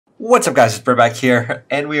What's up, guys? It's Brett back here,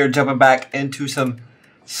 and we are jumping back into some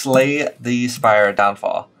Slay the Spire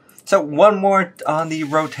Downfall. So one more on the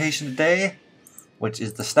rotation today, which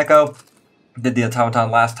is the Snecko. Did the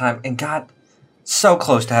Automaton last time and got so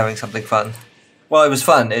close to having something fun. Well, it was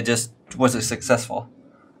fun, it just wasn't successful.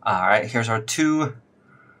 Alright, here's our two.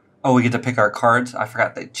 Oh, we get to pick our cards. I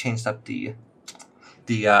forgot they changed up the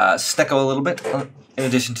Snecko a little bit, in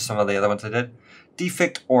addition to some of the other ones I did.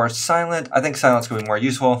 Defect or Silent. I think Silent's going to be more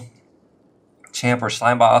useful. Champ or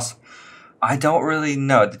Slime Boss. I don't really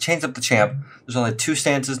know. They changed up the Champ. There's only 2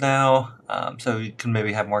 stances now, so you can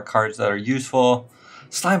maybe have more cards that are useful.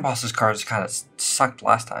 Slime Boss's cards kind of sucked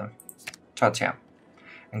last time. Try the Champ.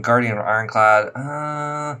 And Guardian or Ironclad.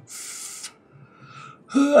 I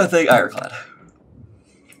think Ironclad.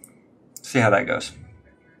 See how that goes.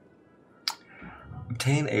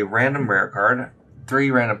 Obtain a random rare card.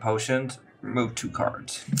 3 random potions. Remove 2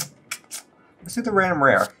 cards. Let's do the random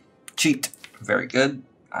rare. Cheat. Very good.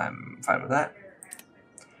 I'm fine with that.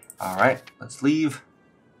 Alright, let's leave.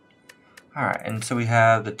 Alright, and so we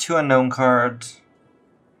have the 2 unknown cards.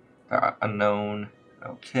 They're unknown.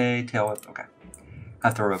 Okay, tail whip. Okay.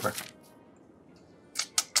 Have to remove her.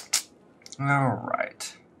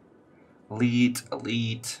 Alright. Elite,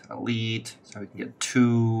 elite, elite. So we can get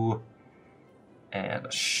 2. And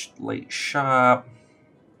a late shop.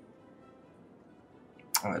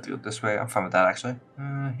 I have to go this way. I'm fine with that, actually.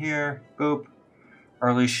 Here, boop.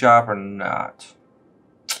 Early shop or not.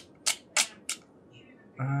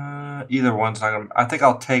 Either one's not gonna. I think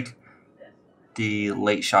I'll take the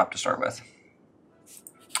late shop to start with.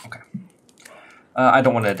 Okay. I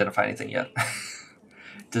don't want to identify anything yet.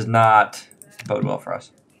 Does not bode well for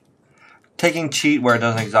us. Taking cheat where it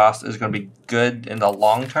doesn't exhaust is going to be good in the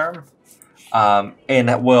long term, and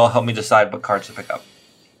that will help me decide what cards to pick up.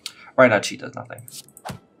 Right now, cheat does nothing.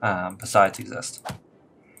 Besides exist.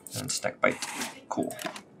 And Snack Bite. Cool.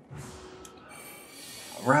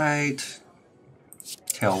 Alright.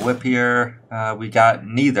 Tail Whip here. We got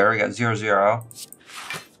neither. We got 0-0.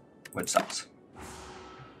 Which sucks.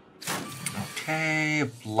 Okay.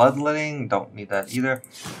 Bloodletting. Don't need that either.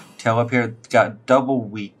 Tail Whip here. Got double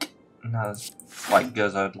weak. Not as good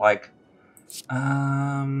as I'd like.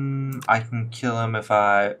 I can kill him if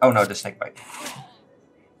I... Oh no, just Snake Bite.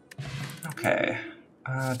 Okay.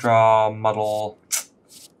 Draw, muddle,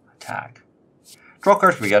 attack. Draw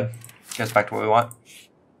cards should be good. Get us back to what we want.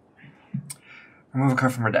 Remove a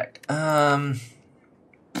card from our deck.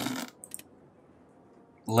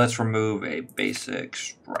 Let's remove a basic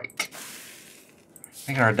strike.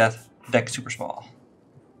 Making our deck super small.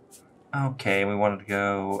 Okay, we wanted to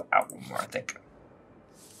go out one more, I think.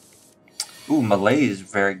 Ooh, melee is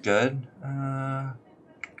very good.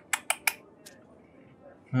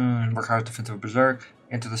 Requires defensive berserk.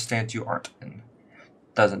 Enter the stance you aren't in.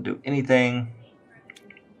 Doesn't do anything.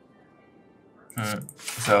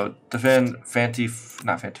 So defend, not Fanty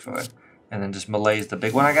Foot, and then just melee is the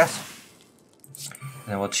big one, I guess. And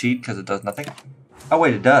then we'll cheat because it does nothing. Oh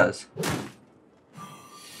wait, it does.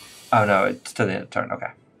 Oh no, it's to the end of the turn.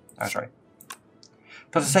 Okay, that's right.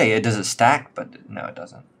 I was to say, does it stack? But no, it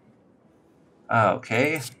doesn't.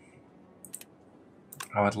 Okay.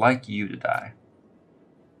 I would like you to die.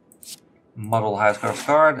 Muddle highest cost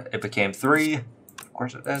card. It became 3. Of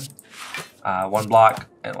course it did. 1 block,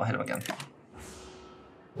 and we'll hit him again.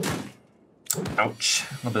 Ouch.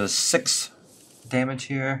 A little bit of 6 damage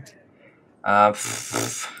here. I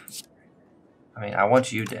mean, I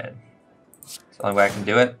want you dead. It's the only way I can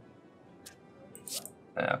do it.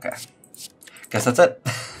 Okay. Guess that's it.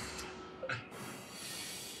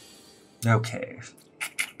 Okay.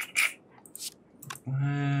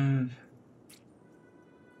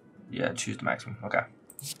 Yeah, choose the maximum. Okay.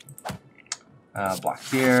 Block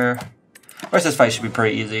here. The rest of this fight should be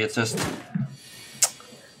pretty easy. It's just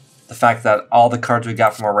the fact that all the cards we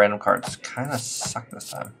got from our random cards kind of suck this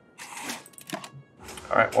time.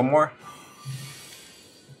 Alright, one more.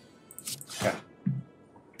 Okay.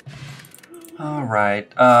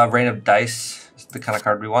 Alright. Rain of Dice is the kind of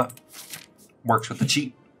card we want. Works with the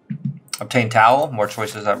cheat. Obtain Towel. More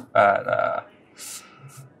choices at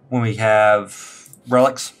when we have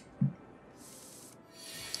relics.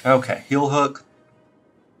 Okay, Heel Hook.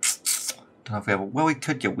 Don't know if we have well, we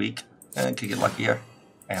could get weak. And could get lucky here.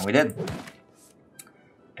 And we did.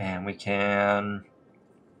 And we can...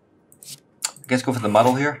 I guess go for the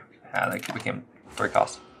muddle here. Yeah, that became 3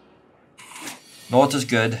 costs. Nolt is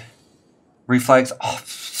good. Reflex. Oh.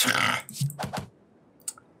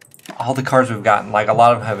 All the cards we've gotten, like a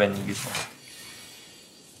lot of them have been useful.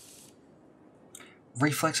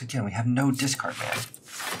 Reflex again, we have no discard, man.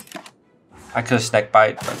 I could have Snack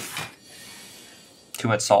Bite, but Too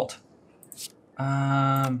much salt.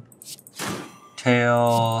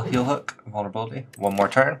 Tail, heel hook, vulnerability. One more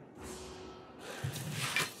turn.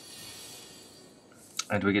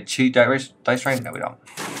 And do we get cheat dice rain? No, we don't.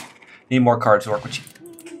 Need more cards to work with cheat.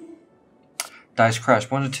 Dice crash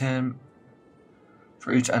 1 to 10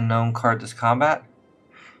 for each unknown card this combat.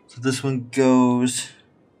 So this one goes.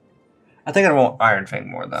 I think I want Iron Fang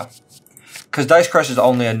more though, because dice crash is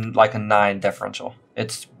only like a 9 differential.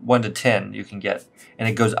 It's 1 to 10 you can get, and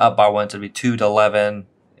it goes up by 1, so it'd be 2 to 11,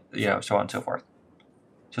 you know, so on and so forth.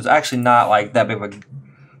 So it's actually not like that big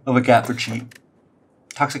of a gap for cheat.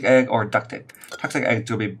 Toxic egg or duct tape. Toxic egg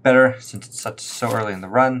will be better since it's so early in the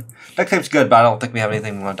run. Duct tape's good, but I don't think we have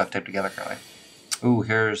anything we want to duct tape together currently. Ooh,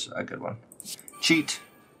 here's a good one. Cheat.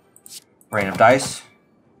 Rain of dice.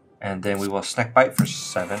 And then we will snack bite for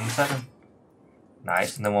 7/7.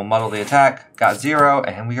 Nice. And then we'll muddle the attack. Got 0,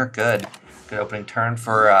 and we are good. Good opening turn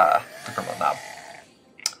for the criminal knob.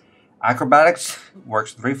 Acrobatics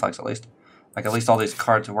works with reflex at least. Like at least all these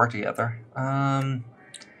cards will work together.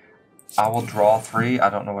 I will draw 3. I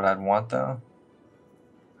don't know what I'd want though.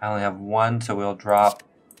 I only have 1, so we'll drop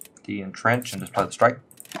the entrench and just play the strike.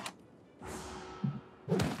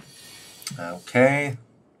 Okay.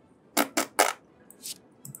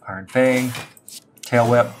 Iron Fang. Tail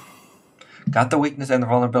Whip. Got the weakness and the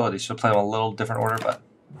vulnerability. Should have played them a little different order, but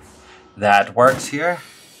that works here.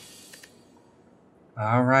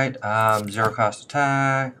 Alright, 0 cost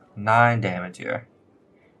attack. 9 damage here.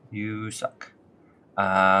 You suck.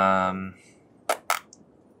 I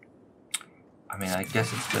mean, I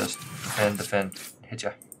guess it's just defend, hit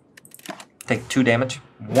you. Take 2 damage,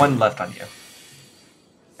 1 left on you.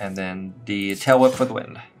 And then the tail whip for the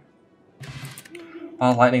wind.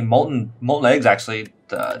 Lightning, molten eggs actually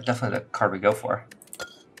definitely the card we go for.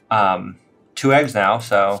 2 eggs now,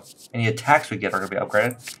 so any attacks we get are going to be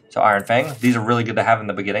upgraded. So Iron Fang, these are really good to have in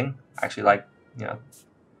the beginning. Actually, like, you know,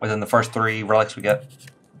 within the first 3 relics we get.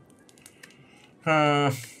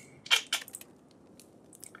 I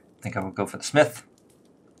think I will go for the Smith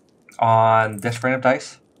on this rain of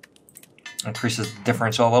dice. Increases the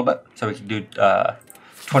differential a little bit, so we can do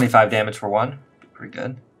 25 damage for 1. Pretty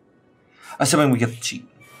good. Assuming we get the cheat.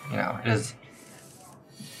 You know, it is.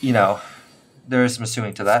 You know, there is some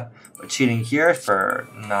assuming to that. But cheating here for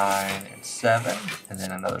 9 and 7, and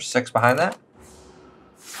then another 6 behind that.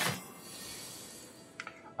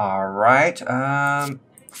 All right.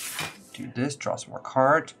 Do this. Draw some more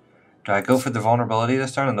cards. Do I go for the vulnerability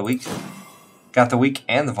this turn and the weak? Got the weak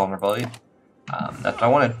and the vulnerability. That's what I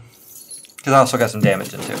wanted. Because I also got some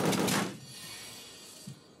damage in too.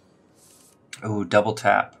 Ooh, double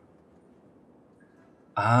tap.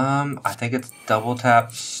 I think it's double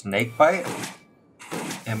tap snake bite.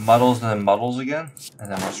 It muddles and then muddles again.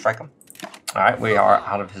 And then we'll strike him. Alright, we are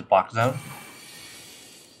out of his block zone.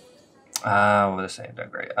 What is saying?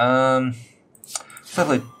 Great.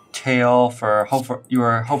 Definitely tail for you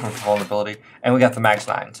were hoping for vulnerability, and we got the max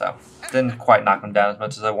 9, so didn't quite knock him down as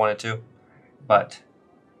much as I wanted to, but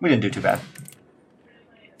we didn't do too bad.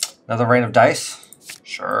 Another rain of dice.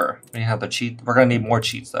 Sure, we didn't have the cheat. We're gonna need more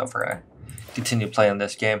cheats though if we're gonna continue playing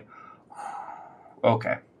this game.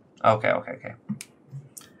 Okay.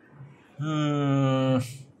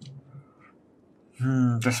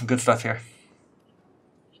 There's some good stuff here.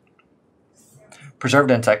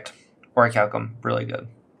 Preserved insect or a calcum, really good.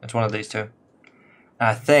 It's one of these two. And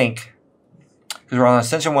I think, because we're on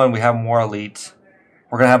Ascension 1, we have more elites.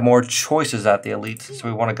 We're going to have more choices at the elites, so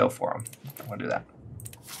we want to go for them. I want to do that.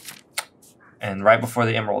 And right before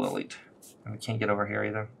the Emerald Elite. And we can't get over here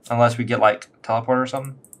either. Unless we get, like, teleport or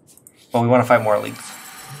something. But we want to fight more elites.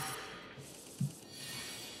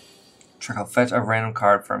 Trick, I'll fetch a random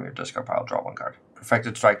card from your discard pile. Draw 1 card.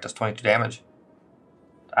 Perfected Strike does 22 damage.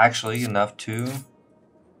 Actually, enough to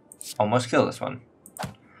almost kill this one.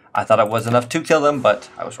 I thought it was enough to kill them, but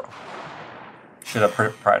I was wrong. Should have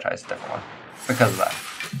prioritized a different one because of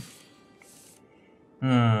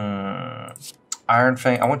that. Iron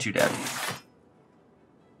Fang, I want you dead.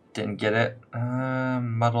 Didn't get it.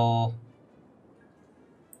 Muddle.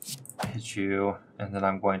 Hit you, and then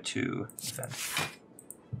I'm going to defend.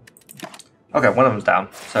 Okay, one of them's down,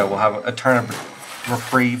 so we'll have a turn of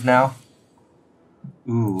reprieve now.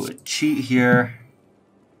 Ooh, a cheat here.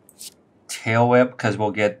 Tail whip, because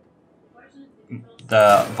we'll get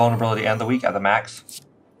the vulnerability and the weak at the max.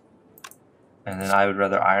 And then I would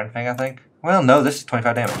rather Iron Fang, I think. Well, no, this is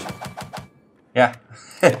 25 damage. Yeah.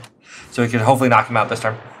 So we can hopefully knock him out this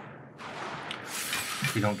turn.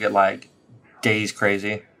 We don't get, like, daze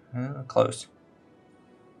crazy. Close.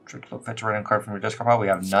 Fetch a random card from your discard pile. We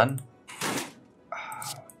have none.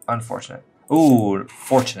 Unfortunate. Ooh,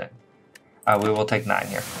 fortunate. We will take 9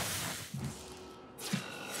 here.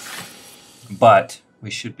 But we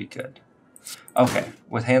should be good. Okay,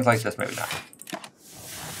 with hands like this, maybe not.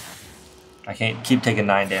 I can't keep taking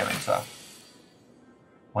 9 damage, so.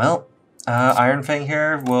 Well, Iron Fang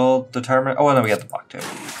here will determine... Oh, and then we got the block too.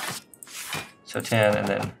 So 10, and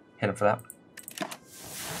then hit him for that.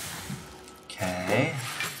 Okay.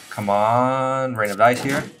 Come on. Rain of Dice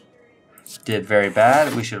here. Did very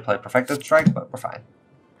bad. We should have played Perfected Strike, but we're fine.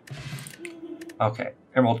 Okay.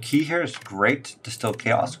 Emerald Key here is great. Distilled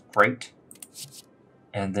Chaos, great.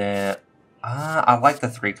 And then... I like the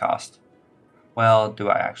 3 cost. Well, do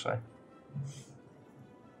I actually?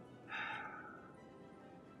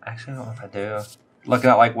 Actually, I don't know if I do. Looking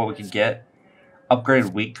at like what we could get,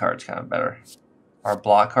 upgraded weak card's kind of better. Our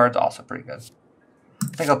block card's also pretty good. I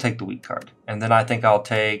think I'll take the weak card, and then I think I'll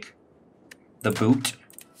take the boot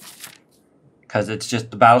because it's just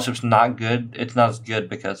the battleship's not good. It's not as good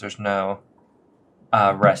because there's no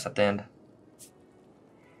rest at the end.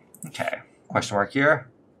 Okay, question mark here.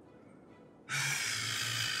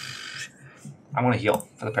 I'm gonna heal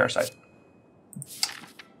for the parasite.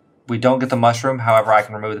 We don't get the mushroom, however, I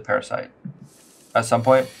can remove the parasite at some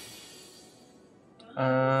point.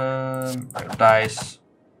 Random dice,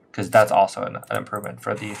 because that's also an improvement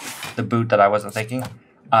for the boot that I wasn't thinking.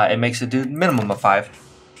 It makes it do minimum of 5,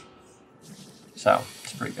 so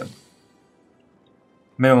it's pretty good.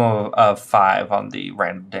 Minimum of 5 on the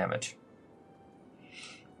random damage.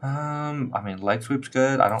 I mean, leg sweep's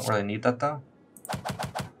good. I don't really need that though.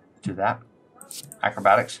 Do that.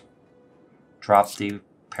 Acrobatics. Drop the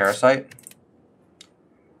parasite.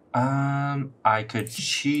 I could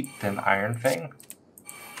cheat then Iron Fang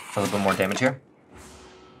for a little bit more damage here.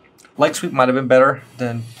 Leg sweep might have been better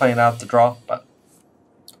than playing out the draw, but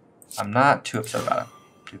I'm not too upset about it.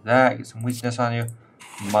 Do that, get some weakness on you.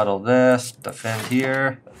 Muddle this, defend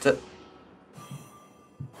here. That's it.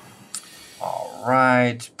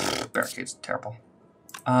 Alright. Barricade's terrible.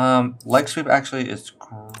 Leg sweep actually is,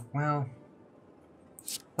 well,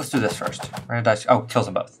 let's do this first. Random dice. Oh, kills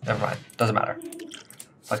them both. Never mind. Doesn't matter.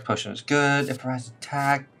 Flex potion is good. Improvised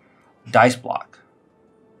attack. Dice block.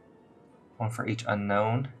 1 for each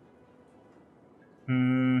unknown.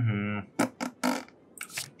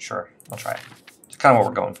 Sure, I'll try it. It's kind of what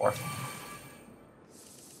we're going for.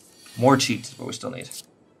 More cheats is what we still need.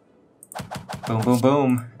 Boom, boom,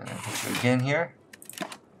 boom. And then hit you again here.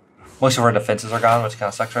 Most of our defenses are gone, which kind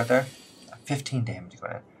of sucks right there. 15 damage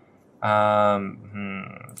going in.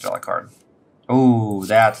 Draw a card. Ooh,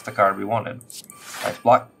 that's the card we wanted. Dice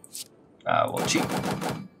block. We'll cheat.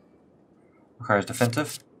 Requires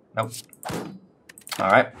defensive. Nope.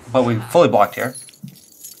 Alright, but we fully blocked here.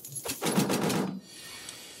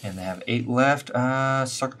 And they have 8 left.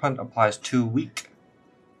 Sucker Punch applies 2 weak.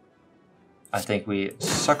 I think we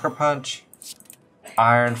Sucker Punch,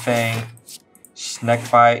 Iron Fang,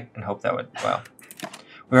 Snake Bite, and hope that would, well,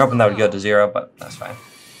 we were hoping that would go to 0, but that's fine.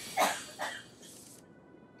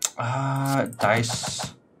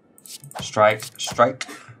 Dice, strike.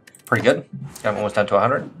 Pretty good. Got almost down to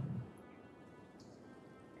 100.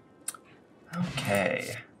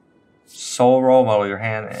 Okay. Soul Roll, model your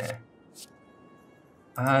hand.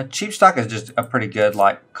 Cheap Stock is just a pretty good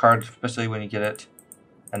like card, especially when you get it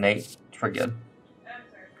an 8. It's pretty good.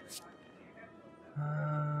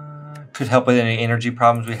 Could help with any energy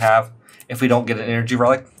problems we have if we don't get an energy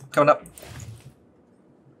relic coming up.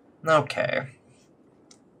 Okay.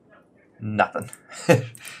 Nothing.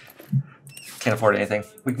 Can't afford anything.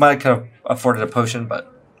 We might have afforded a potion,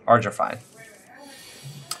 but ours are fine.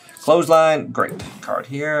 Clothesline, great. Card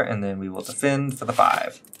here, and then we will defend for the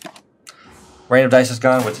 5. Rain of Dice is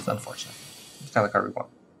gone, which is unfortunate. It's kind of the card we want.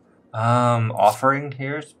 Offering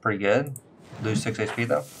here is pretty good. Lose 6 HP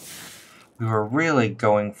though. We were really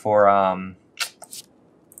going for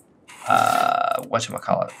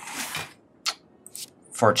whatchamacallit.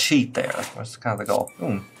 For cheat there. That's kind of the goal.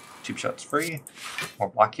 Cheap shot's free. More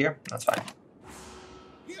block here. That's fine.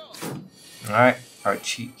 Alright. Alright,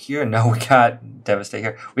 cheat here. No, we got Devastate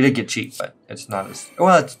here. We did get cheat, but it's not as...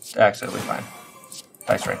 Well, it's actually fine.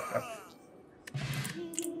 Dice Rain. Yep.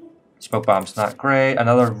 Smoke Bomb's not great.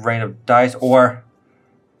 Another Rain of Dice or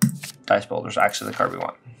Dice Boulder's actually the card we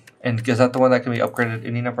want. And is that the one that can be upgraded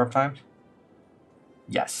any number of times?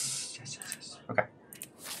 Yes. Yes. Okay.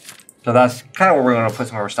 So that's kind of where we're going to put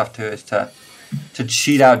some of our stuff to, is to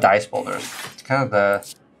cheat out Dice Boulders. It's kind of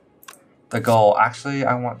the goal. Actually,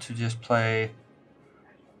 I want to just play...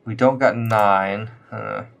 We don't got 9.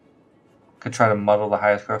 Could try to muddle the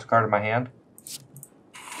highest gross card in my hand.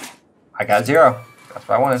 I got 0. That's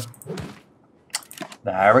what I wanted.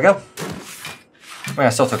 There we go. I mean, I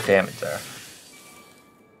still took damage there.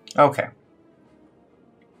 Okay.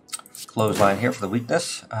 Clothesline here for the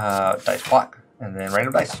weakness. Dice block. And then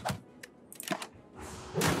random dice.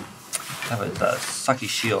 That was a sucky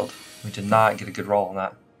shield. We did not get a good roll on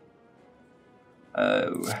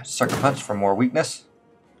that. Sucker punch for more weakness.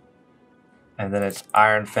 And then it's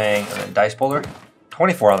Iron Fang and then Dice Boulder.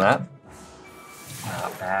 24 on that.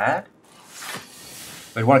 Not bad.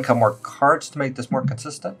 We'd want to cut more cards to make this more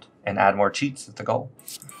consistent. And add more cheats is the goal.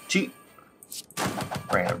 Cheat.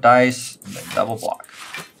 Random dice. And then double block.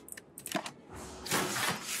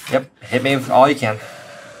 Yep. Hit me with all you can.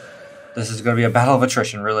 This is going to be a battle of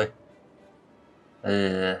attrition, really.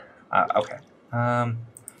 Okay.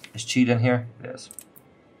 Is cheat in here? It is.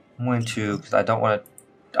 I'm going to, because I don't want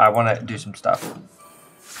to, I want to do some stuff.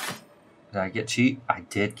 Did I get cheat? I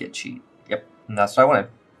did get cheat. Yep. And that's what I wanted.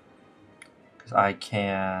 Because I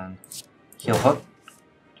can heal hook.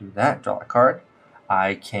 Do that. Draw a card.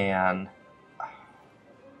 I can...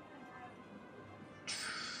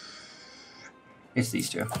 It's these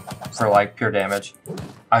two for like pure damage.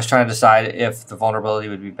 I was trying to decide if the vulnerability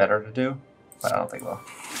would be better to do, but I don't think it will.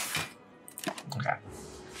 Okay.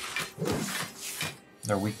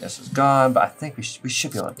 Their weakness is gone, but I think we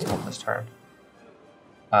should be able to kill them this turn.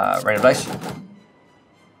 Random dice.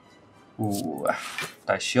 Ooh.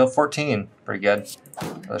 Dice shield 14. Pretty good.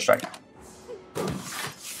 Another strike.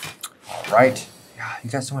 Alright. Yeah, you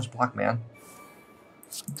got so much block, man.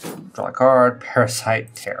 Draw a card.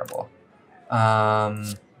 Parasite. Terrible.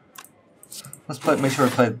 Let's make sure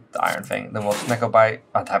we play the Iron Fang. Then we'll Snecko Bite.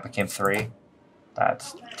 Oh, that became 3.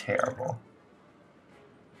 That's terrible.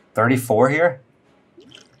 34 here?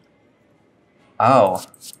 Oh.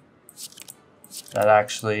 That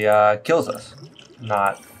actually kills us.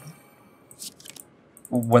 Not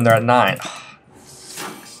when they're at 9.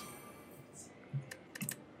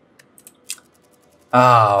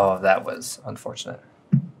 Oh, that was unfortunate.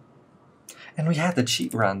 And we had the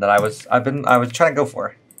cheat run that I was trying to go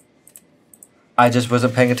for. I just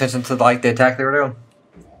wasn't paying attention to like the attack they were doing.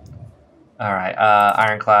 All right,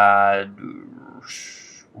 Ironclad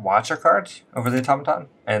Watcher cards over the Automaton,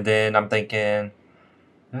 and then I'm thinking,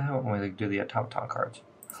 I don't want to do the Automaton cards.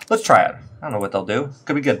 Let's try it. I don't know what they'll do.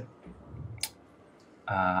 Could be good.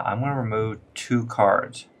 I'm gonna remove 2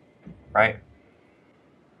 cards, right?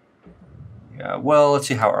 Yeah. Well, let's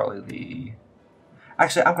see how early the.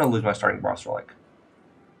 Actually, I'm going to lose my starting boss relic.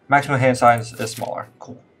 Maximum hand size is smaller.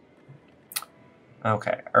 Cool.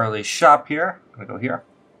 Okay, early shop here. I'm going to go here.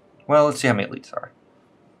 Well, let's see how many elites are.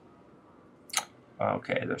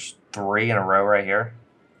 Okay, there's 3 in a row right here.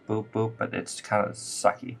 Boop, boop, but it's kind of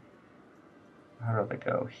sucky. How do they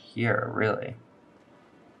go here, really?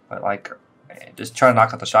 But, like, just try to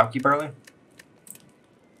knock out the shopkeep early.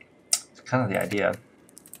 It's kind of the idea.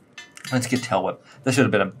 Let's get Tail Whip. This should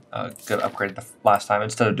have been a good upgrade the last time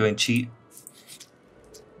instead of doing cheat.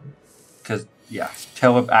 Because, yeah,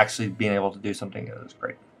 Tail Whip actually being able to do something is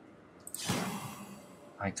great.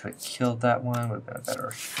 I could have killed that one. Would have been a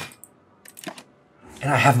better...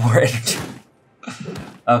 And I have more energy.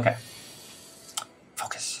 Okay.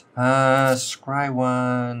 Focus. Scry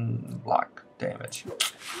 1. Block damage.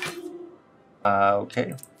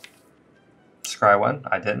 Okay. Scry 1.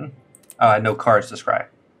 I didn't. Oh, I had no cards to scry.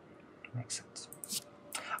 Makes sense.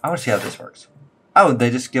 I want to see how this works. Oh, they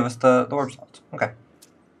just give us the orb slots. Okay.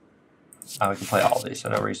 We can play all these, so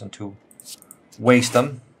no reason to waste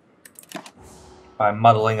them by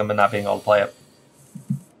muddling them and not being able to play it.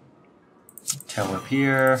 Tail Whip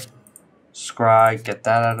here. Scry, get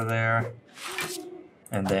that out of there.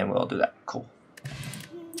 And then we'll do that. Cool.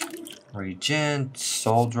 Regen,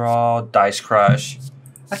 Soul Draw, Dice Crush.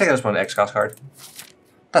 I think I just want an X-Cost card.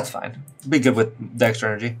 That's fine. Be good with the extra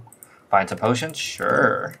energy. Find some potions?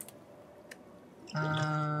 Sure. Do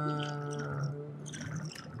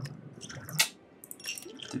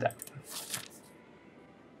that.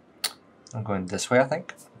 I'm going this way, I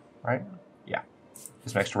think. Right? Yeah.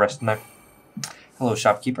 There's some extra rest in there. Hello,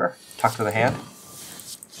 shopkeeper. Talk to the hand.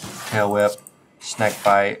 Tail Whip. Snack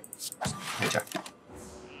Bite. Ninja.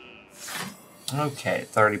 Okay,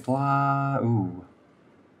 30 blah. Ooh.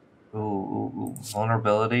 Ooh.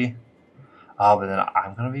 Vulnerability. Oh, but then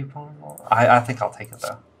I'm going to be vulnerable? I think I'll take it,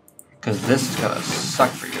 though. Because this is going to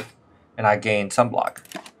suck for you. And I gained some block.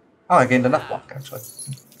 Oh, I gained enough block, actually.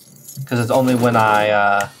 Because it's only when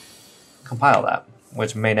I compile that,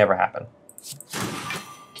 which may never happen.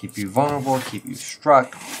 Keep you vulnerable, keep you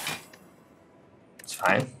struck. It's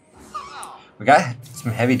fine. We got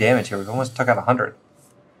some heavy damage here. We've almost took out 100.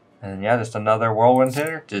 And yeah, just another whirlwind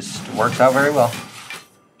hitter. Just works out very well.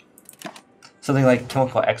 Something like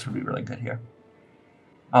Chemical X would be really good here.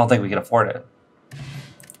 I don't think we can afford it.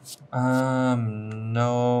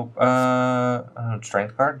 No.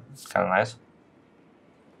 Strength card. Kind of nice.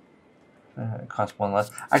 It costs 1 less.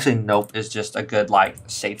 Actually, nope is just a good, like,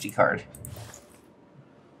 safety card.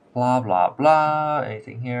 Blah, blah, blah.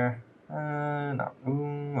 Anything here? No.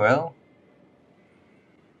 Well.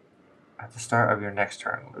 At the start of your next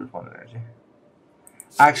turn, lose 1 energy.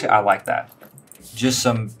 Actually, I like that. Just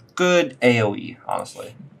some good AoE,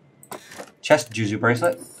 honestly. Chest Juzu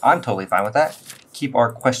Bracelet. I'm totally fine with that. Keep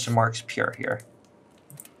our question marks pure here.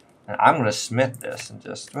 And I'm going to smith this and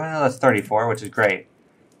just... Well, that's 34, which is great.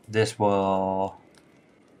 This will...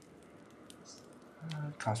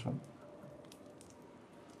 cost 1.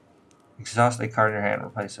 Exhaust a card in your hand.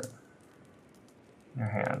 Replace it. In your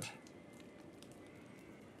hand.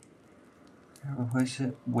 Replace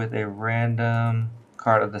it with a random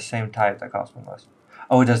card of the same type that costs 1 less.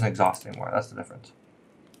 Oh, it doesn't exhaust anymore. That's the difference.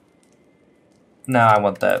 No, I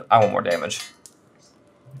want that. I want more damage.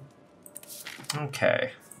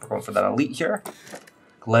 Okay. We're going for that elite here.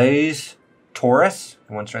 Glaze. Taurus.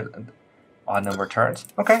 1 strength. Odd number of turns.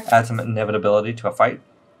 Okay. Add some inevitability to a fight.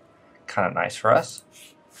 Kind of nice for us.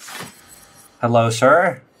 Hello,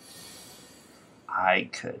 sir. I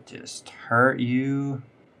could just hurt you.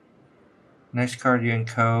 Next card you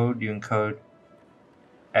encode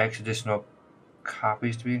X additional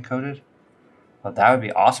copies to be encoded. Well, that would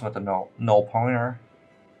be awesome with the null pointer.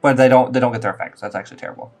 But they don't get their effects. That's actually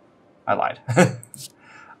terrible. I lied.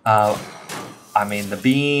 I mean the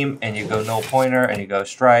beam, and you go null pointer, and you go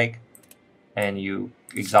strike, and you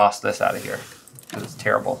exhaust this out of here. It's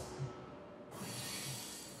terrible.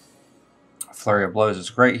 Flurry of Blows is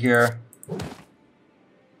great here.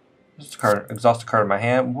 Just exhaust a card in my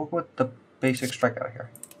hand. We'll go with the basic strike out of here.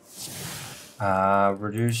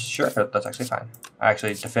 Reduce, sure, that's actually fine. I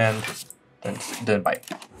actually defend, then bite.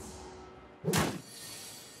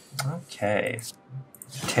 Okay.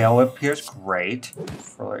 Tail Whip here is great.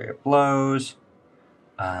 Flurry of Blows.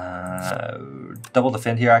 Double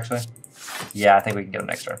defend here, actually. Yeah, I think we can get him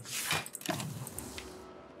next turn.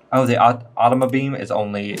 Oh, the Automa Beam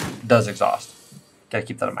does exhaust. Gotta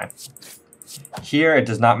keep that in mind. Here, it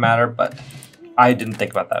does not matter, but I didn't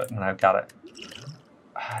think about that when I got it.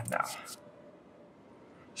 No.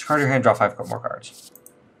 Discard your hand, draw 5 more cards.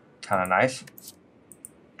 Kind of nice.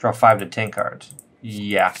 Draw 5 to 10 cards.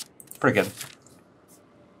 Yeah, pretty good.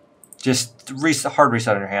 Just hard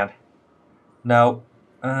reset on your hand. No.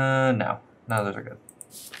 No. None of those are good.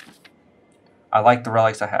 I like the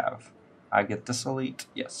relics I have. I get this elite.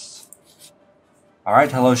 Yes.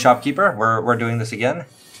 Alright, hello shopkeeper. We're doing this again.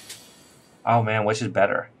 Oh man, which is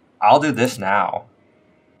better? I'll do this now.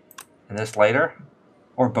 And this later?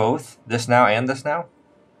 Or both? This now and this now?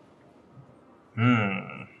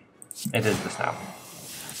 It is this now.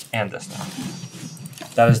 And this now.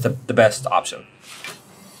 That is the best option.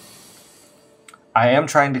 I am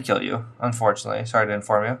trying to kill you, unfortunately. Sorry to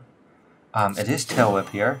inform you. It is Tail Whip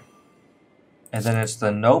here. And then it's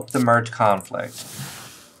the Nope the Merge Conflict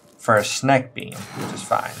for a Snack Beam, which is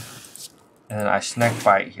fine. And then I Snack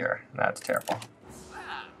Bite here. That's terrible.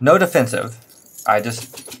 No defensive. I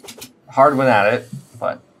just hard went at it,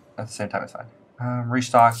 but at the same time it's fine.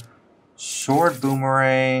 Restock. Sword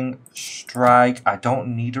Boomerang. Strike. I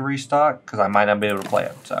don't need to restock because I might not be able to play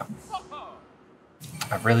it, so.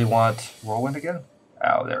 I really want Whirlwind again.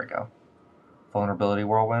 Oh, there we go. Vulnerability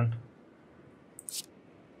Whirlwind.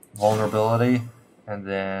 Vulnerability. And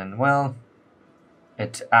then, well,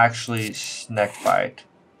 it's actually Snack Bite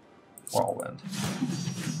Whirlwind.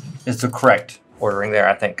 It's the correct ordering there,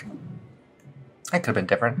 I think. That could have been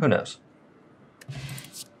different. Who knows?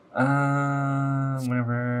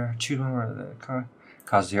 Whenever choose one where the car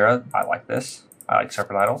cost 0. I like this. I like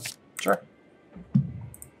Serpent Idol. Sure.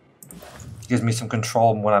 Gives me some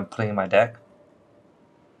control when I'm playing my deck.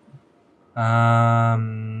 No.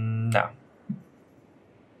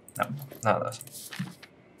 No, none of those.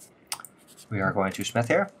 We are going to Smith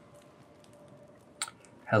here.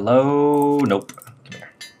 Hello. Nope. Come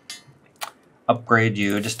here. Upgrade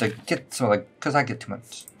you just to get some, like, because I get too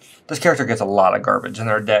much. This character gets a lot of garbage in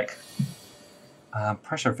their deck.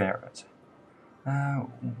 Perseverance.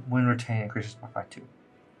 When retained, increases by 2.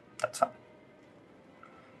 That's fine.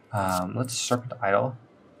 Let's Serpent Idol.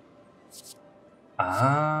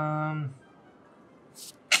 I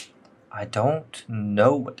don't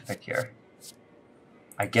know what to pick here.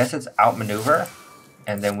 I guess it's Outmaneuver,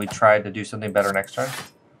 and then we try to do something better next turn.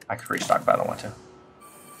 I could restock, but I don't want to.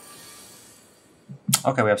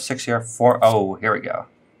 Okay, we have 6 here. 4. Oh, here we go.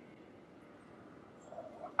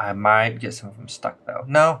 I might get some of them stuck, though.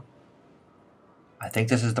 No. I think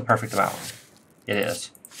this is the perfect amount. It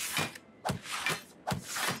is.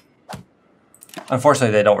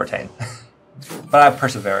 Unfortunately, they don't retain. But I have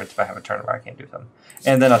Perseverance if I have a turn where I can't do them.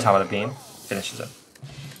 And then Automata Beam finishes it.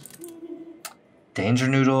 Danger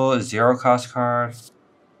Noodle, 0 cost card.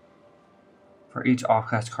 For each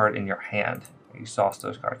off-cast card in your hand. Exhaust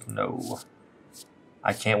those cards. No.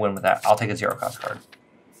 I can't win with that. I'll take a 0 cost card.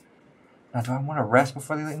 Now, do I want to rest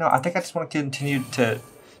before the... No, I think I just want to continue to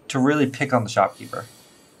really pick on the shopkeeper.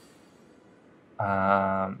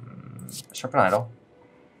 Sharpen Idol.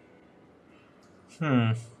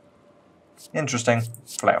 Interesting.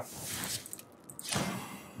 Flail.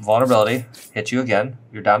 Vulnerability. Hit you again.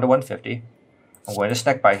 You're down to 150. I'm going to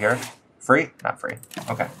Snack by here. Free? Not free.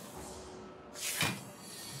 Okay.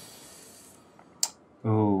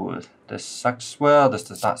 Ooh, this sucks. Well, this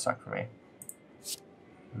does not suck for me.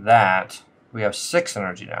 That. We have 6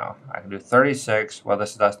 energy now. I can do 36. Well,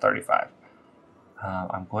 this does 35.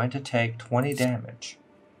 I'm going to take 20 damage.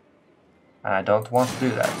 And I don't want to do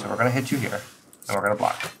that. So we're going to hit you here. And we're going to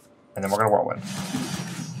block. And then we're going to Whirlwind.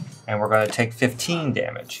 And we're going to take 15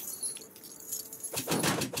 damage.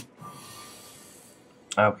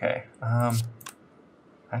 Okay.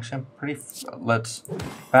 Actually, I'm pretty... Let's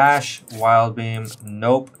bash, Wild Beam,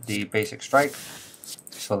 nope, the basic strike.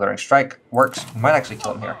 Slithering Strike works. We might actually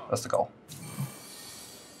kill him here. That's the goal.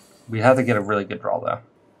 We have to get a really good draw, though.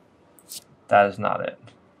 That is not it.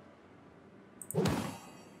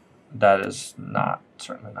 That is not.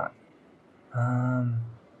 Certainly not.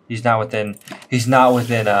 He's not within... He's not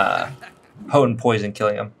within Potent Poison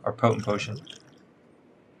killing him. Or Potent Potion.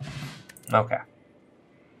 Okay.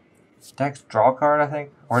 Dex draw card, I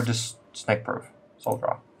think, or just Snake Proof. Soul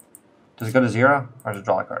draw. Does it go to 0 or does it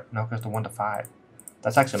draw a card? No, it goes to 1 to 5.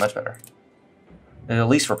 That's actually much better. It at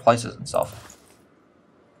least replaces itself.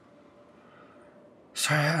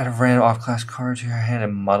 Sorry, out of random off-class cards to your hand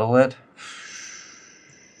and muddle it.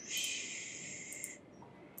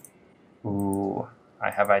 Ooh,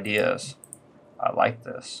 I have ideas. I like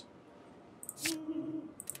this.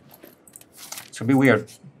 It's gonna be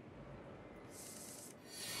weird.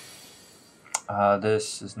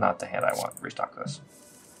 This is not the hand I want. Restock this.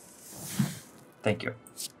 Thank you.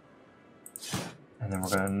 And then we're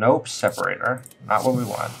gonna nope Separator. Not what we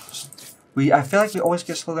want. I feel like we always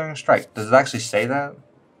get Slithering Strike. Does it actually say that?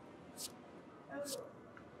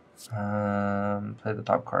 Play the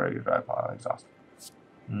top card of your drive pile. Exhaust.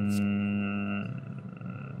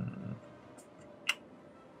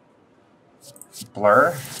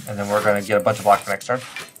 Blur. And then we're gonna get a bunch of block for next turn.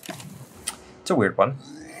 It's a weird one.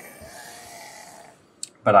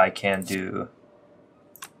 But I can do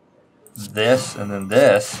this and then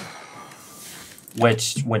this,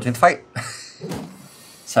 which went into fight.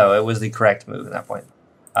 So it was the correct move at that point.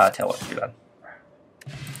 Tail whip, too bad.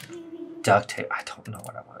 Duct tape. I don't know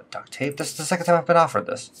what I want. Duct tape. This is the second time I've been offered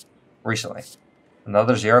this recently.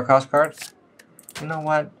 Another 0 cost card. You know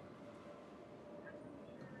what?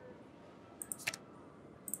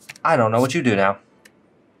 I don't know what you do now,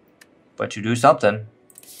 but you do something.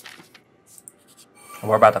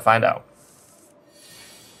 We're about to find out.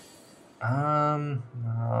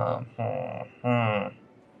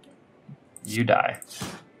 You die.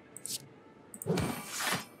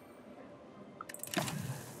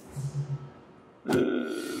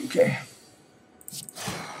 Okay.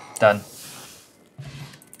 Done.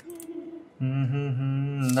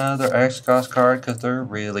 Another X cost card because they're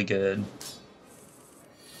really good.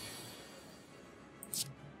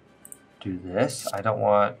 Do this. I don't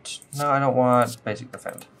want... No, I don't want basic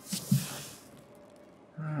defend.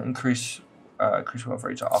 Increase one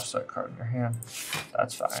for each offset card in your hand.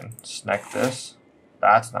 That's fine. Snack this.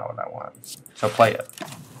 That's not what I want. So play it.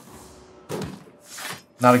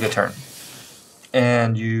 Not a good turn.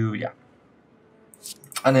 And you... Yeah.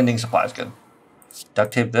 Unending Supply is good.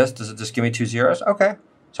 Duct tape this. Does it just give me 2 zeros? Okay.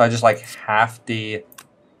 So I just like half the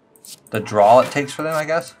draw it takes for them, I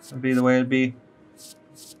guess. Would be the way it'd be.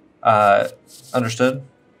 Understood.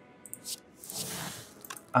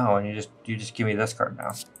 Oh, and you just give me this card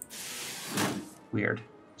now. Weird.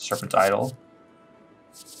 Serpent's Idol.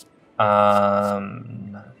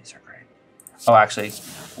 None of these are great. Oh, actually,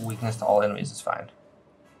 weakness to all enemies is fine.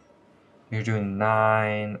 You're doing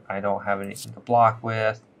 9. I don't have anything to block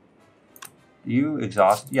with. You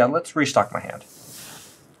exhaust. Yeah, let's restock my hand.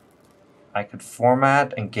 I could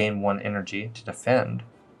format and gain 1 energy to defend.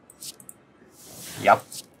 Yep.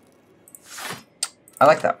 I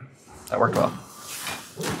like that. That worked well.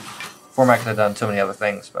 Format could have done so many other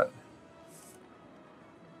things, but...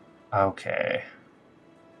 Okay.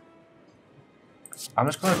 I'm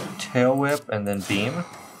just going to Tail Whip and then Beam.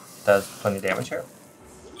 Does plenty of damage here.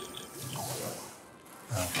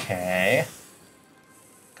 Okay.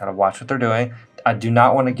 Gotta watch what they're doing. I do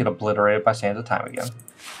not want to get obliterated by Sands of Time again.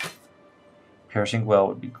 Piercing Will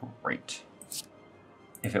would be great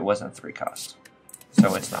if it wasn't 3 cost.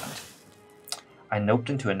 So it's not. I noped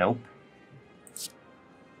into a nope.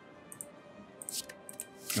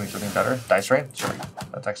 Give me something better. Dice Rain? Sure.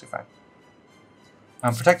 That's actually fine.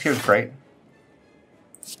 Protect here is great.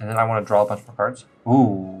 And then I want to draw a bunch more cards.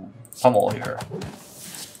 Ooh. Pummel here.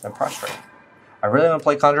 Then Prostrate. I really want to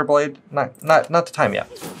play Conjure Blade. Not the time yet.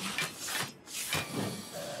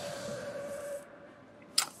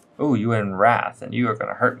 Ooh, you in Wrath, and you are going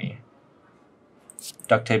to hurt me.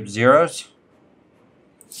 Duct Tape zeros.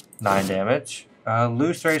 9 damage.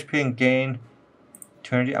 Lose 3 HP and gain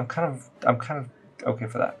 2 energy. I'm kind of okay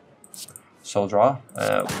for that. Soul Draw.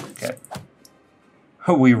 Okay.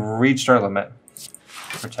 We reached our limit.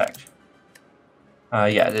 Protect.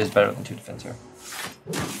 Yeah, it is better than 2 defense here.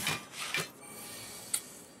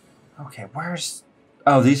 Okay, where's...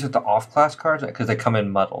 Oh, these are the off-class cards? Because they come in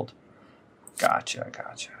muddled. Gotcha.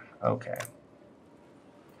 Okay.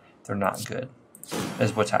 They're not good,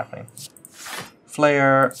 is what's happening.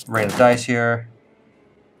 Flare, Rain of Dice here.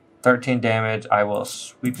 13 damage. I will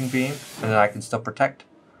Sweeping Beam, and then I can still protect.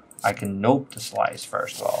 I can Nope to Slice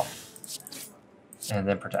first of all. And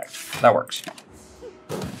then protect. That works.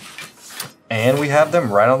 And we have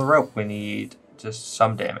them right on the rope. We need just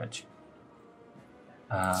some damage.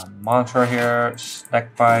 Mantra here,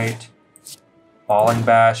 Snake Bite, Falling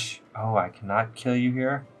Bash. Oh, I cannot kill you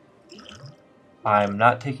here. I'm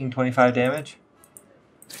not taking 25 damage.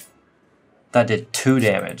 That did 2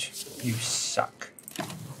 damage. You suck.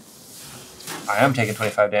 I am taking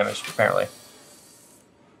 25 damage, apparently.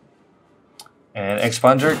 And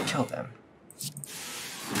Expunger, kill them.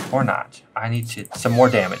 Or not. I need some more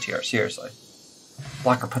damage here, seriously.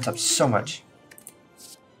 Blocker puts up so much.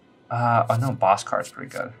 Oh no, boss card's pretty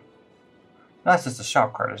good. That's just a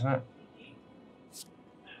shop card, isn't it?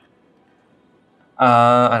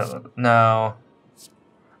 I don't know. No.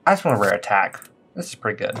 I just want a rare attack. This is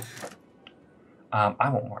pretty good. I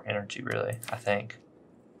want more energy, really, I think.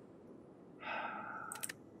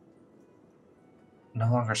 No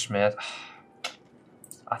longer Smith.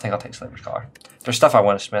 I think I'll take Slaver's Collar. There's stuff I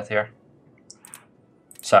want to Smith here.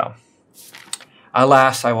 So,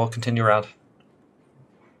 alas, I will continue around.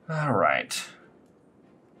 Alright.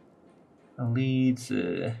 Leads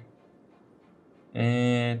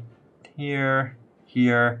and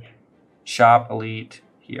here, shop, elite,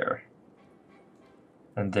 here.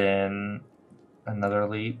 And then another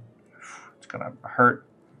elite. It's gonna hurt.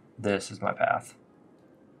 This is my path.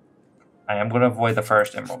 I am gonna avoid the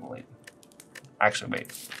first Emerald Elite. Actually,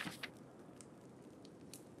 wait.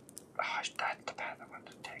 Oh, that's the path I wanted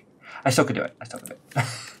to take. I still could do it.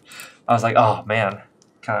 I was like, oh man.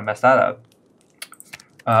 Kind of messed that up.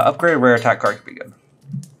 Upgraded rare attack card could be good.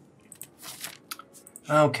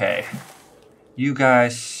 Okay, you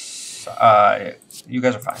guys are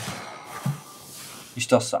fine. You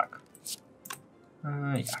still suck.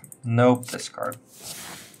 Yeah. Nope. This card.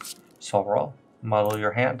 Soul Roll. Muddle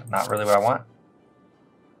your hand. Not really what I want.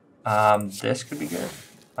 This could be good.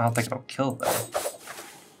 I don't think it'll kill them.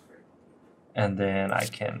 And then I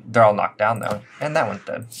can. They're all knocked down though, and that one's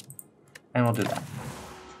dead. And we'll do that.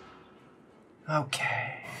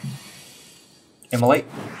 Okay. Immolate.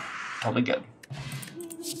 Totally good.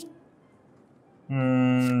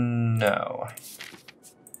 No.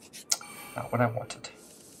 Not what I wanted.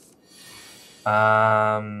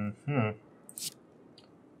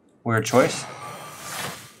 Weird choice.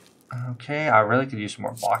 Okay, I really could use some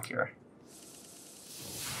more block here.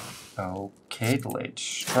 Okay, Delayed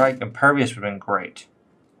Strike. Impervious would have been great.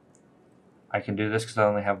 I can do this because I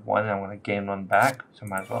only have 1 and I'm going to gain 1 back, so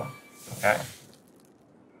might as well. Okay.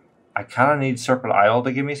 I kind of need Serpent Idol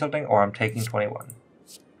to give me something, or I'm taking 21.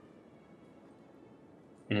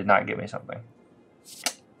 It did not give me something.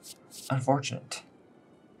 Unfortunate.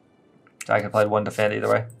 So I could play 1 defend either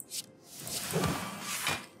way.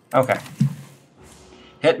 Okay.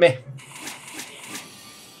 Hit me.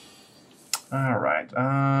 Alright.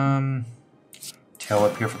 Tail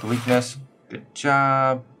Whip here for the weakness. Good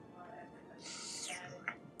job.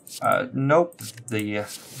 Nope. The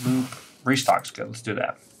loop restock's good. Let's do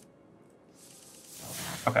that.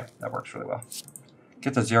 Okay, that works really well.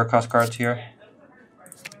 Get the 0 cost cards here.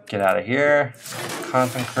 Get out of here.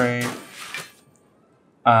 Concentrate.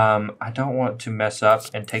 I don't want to mess up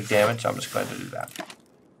and take damage, so I'm just going to do that.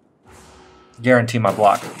 Guarantee my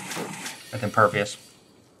block with Impervious.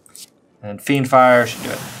 And Fiend Fire should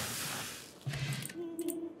do it.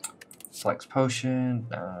 Flex Potion.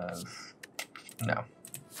 No.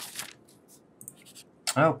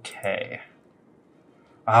 Okay.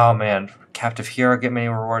 Oh man, Captive Hero, get many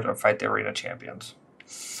rewards, or fight the Arena Champions.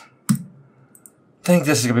 I think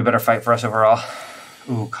this is going to be a better fight for us overall.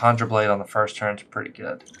 Ooh, Conjure Blade on the first turn is pretty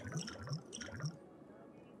good.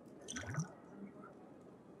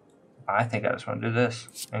 I think I just want to do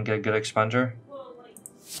this and get a good expunger.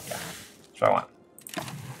 Yeah, that's what I want.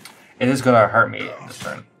 It is going to hurt me this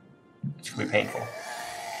turn. It's going to be painful.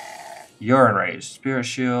 Urine Rage, Spirit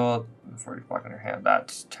Shield, 40 block on your hand.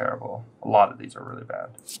 That's terrible. A lot of these are really bad.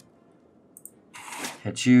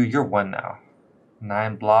 Hit you. You're 1 now.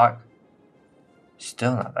 9 block.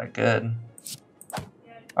 Still not that good.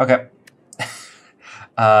 Okay.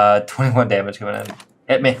 21 damage coming in.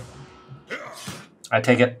 Hit me. I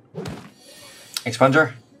take it.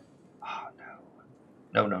 Expunger. Oh,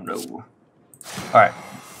 no. No. Alright.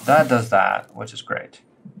 That does that, which is great.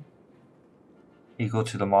 Equal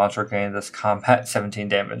to the monster gain this combat 17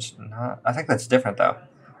 damage. I think that's different though.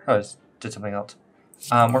 I just did something else.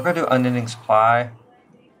 We're going to do Unending Supply.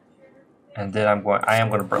 And then I am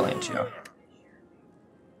going to Brilliant you.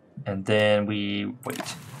 And then we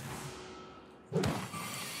wait.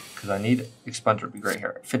 Because I need Expunger to be great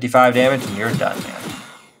here. 55 damage and you're done, man.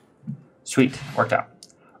 Sweet. Worked out.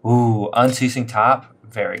 Ooh, Unceasing Top.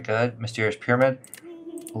 Very good. Mysterious Pyramid.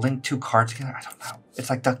 Link 2 cards together? I don't know. It's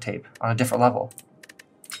like duct tape on a different level.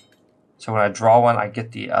 So when I draw one, I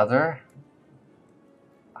get the other.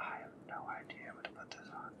 I have no idea what to put this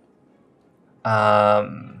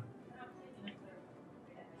on.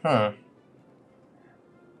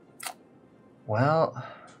 Well,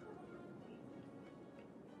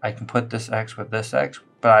 I can put this X with this X,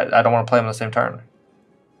 but I don't want to play them on the same turn.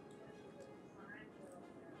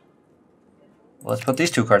 Let's put these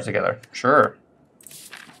 2 cards together. Sure.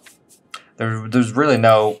 There's really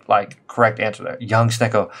no like correct answer there. Young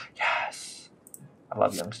Snecko. Yes. I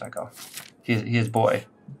love Young Snecko. He is boy.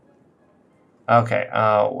 Okay.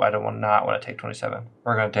 Oh, I not want to take 27.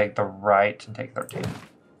 We're going to take the right and take 13.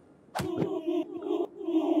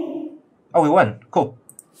 Oh, we won. Cool.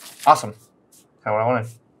 Awesome. Kind of what I wanted.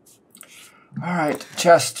 All right.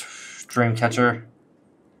 Chest. Dreamcatcher.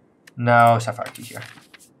 No. Sapphire Key here.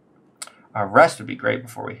 Our rest would be great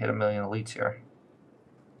before we hit 1,000,000 elites here.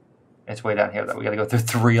 It's way down here that we gotta go through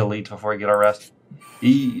 3 elites before we get our rest.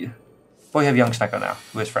 But we have Young Snecko now,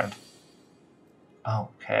 who is friend.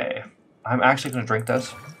 Okay. I'm actually gonna drink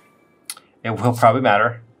this. It will probably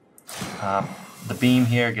matter. The beam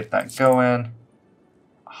here, get that going.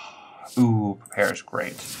 Ooh, Prepare is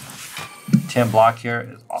great. 10 block here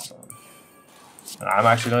is awesome. And I'm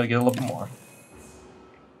actually gonna get a little bit more.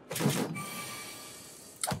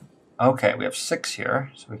 Okay, we have 6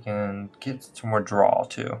 here, so we can get some more draw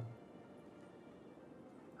too.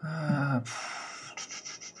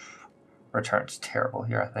 Return's terrible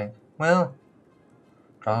here, I think. Well,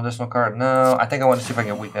 draw an additional card. No, I think I want to see if I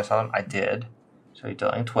can get weakness on him. I did. So he's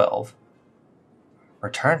dealing 12.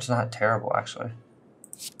 Return's not terrible, actually.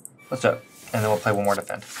 Let's do it. And then we'll play one more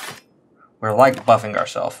defend. We're like buffing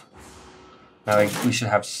ourselves. Now we should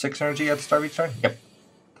have 6 energy at the start of each turn. Yep.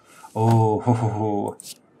 Oh,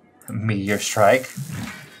 Meteor Strike.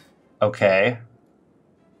 Okay.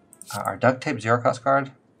 Our Duct Tape 0 cost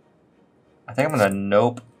card. I think I'm going to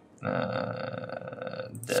nope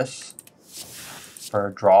this for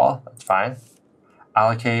a draw. That's fine.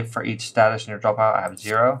 Allocate for each status in your draw pile. I have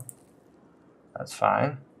 0. That's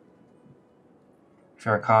fine.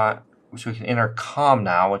 So we can enter Calm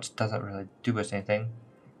now, which doesn't really do us anything.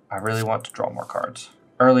 I really want to draw more cards.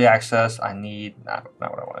 Early access, I need... not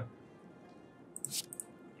what I want.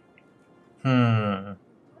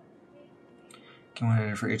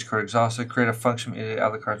 Can for each card exhausted, create a function immediately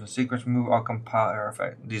out of the cards in sequence, remove all compile error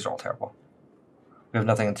effect. These are all terrible. We have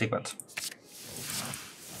nothing in sequence.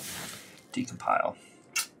 Decompile.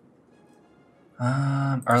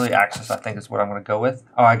 Early access, I think, is what I'm going to go with.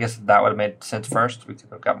 Oh, I guess that would have made sense first. We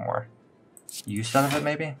could have got more use out of it,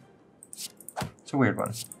 maybe. It's a weird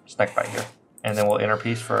one. Snake Bite here. And then we'll enter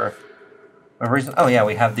piece for a reason. Oh, yeah,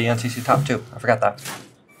 we have the NCC top too. I forgot that.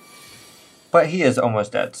 But he is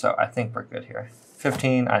almost dead, so I think we're good here.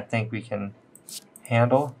 15, I think we can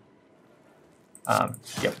handle.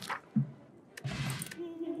 Yep.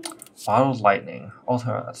 Bottled Lightning.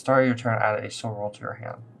 Also, start your turn, add a soul roll to your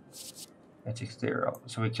hand. It takes 0.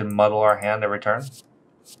 So we can muddle our hand every turn.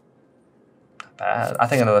 Not bad. I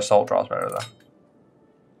think another soul draw is better, though.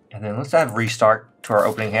 And then let's add Restart to our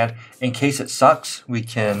opening hand. In case it sucks, we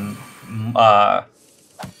can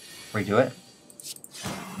redo it.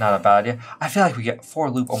 Not a bad idea. I feel like we get 4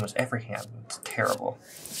 loop almost every hand. It's terrible.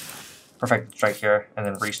 Perfect strike here, and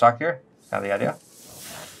then restock here. Kind of the idea.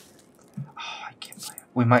 Oh, I can't play it.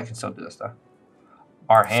 We can still do this, though.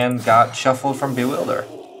 Our hand got shuffled from Bewilder.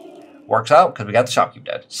 Works out because we got the shopkeep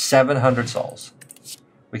dead. 700 souls.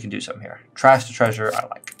 We can do something here. Trash to treasure, I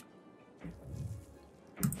like.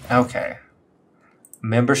 Okay.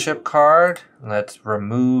 Membership card. Let's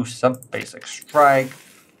remove some basic strike.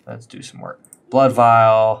 Let's do some work. Blood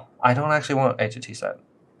vial. I don't actually want an HT set.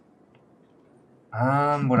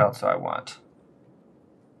 What else do I want?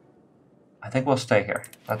 I think we'll stay here.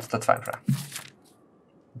 That's fine for now.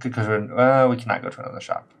 Because we cannot go to another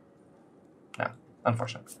shop. No,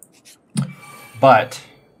 unfortunately. But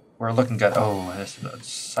we're looking good. Oh, this is a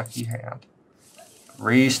sucky hand.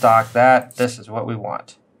 Restock that. This is what we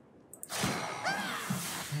want.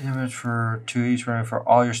 Damage for 2 each running for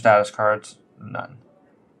all your status cards. None.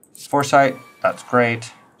 Foresight. That's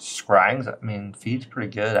great. Scrying's, I mean, feed's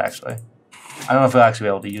pretty good actually. I don't know if we'll actually be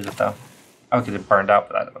able to use it though. I would get it burned out,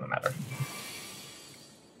 but that doesn't matter.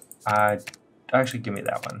 Actually, give me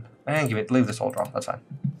that one. And leave this old draw. That's fine.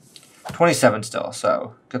 27 still,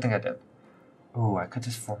 so good thing I did. Oh, I could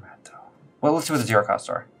just format though. Well, let's see what the 0 costs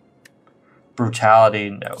are. Brutality,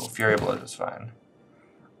 no. Fury blows is fine.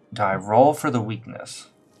 Do I roll for the weakness?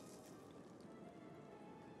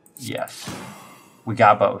 Yes. We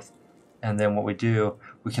got both. And then what we do,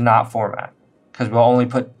 we cannot format. Because we'll only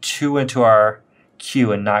put 2 into our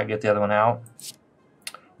queue and not get the other one out.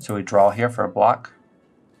 So we draw here for a block.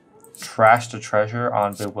 Trash to treasure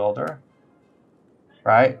on Bewilder.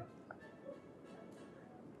 Right?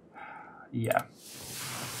 Yeah.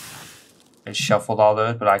 I shuffled all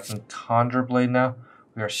those, but I can Conjure Blade now.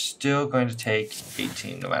 We are still going to take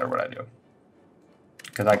 18 no matter what I do.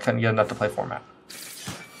 Because I couldn't get enough to play format.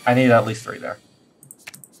 I need at least 3 there.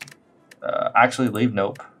 Actually leave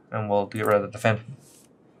nope. And we'll get rid of the defend.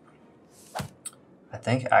 I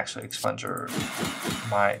think actually Expunger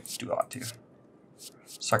might do a lot too.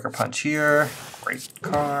 Sucker Punch here. Great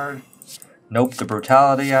card. Nope, the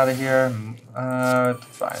Brutality out of here. It's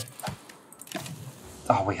fine.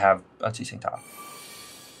 Oh, we have Unceasing Top.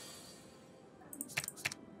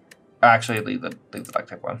 Actually, leave the duct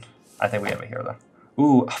tape one. I think we have it here though.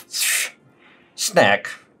 Ooh, snack.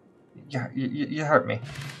 You hurt me.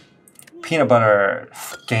 Peanut butter.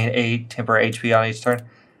 Gain 8 temporary HP on each turn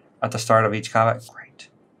at the start of each combat. Great.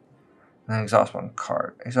 And then exhaust 1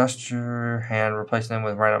 card. Exhaust your hand, replacing them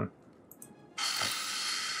with random.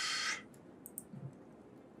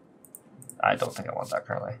 I don't think I want that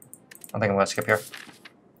currently. I think I'm gonna skip here.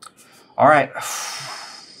 All right.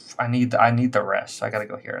 I need the rest. So I gotta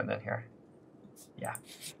go here and then here. Yeah.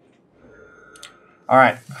 All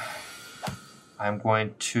right. I'm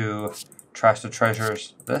going to trash the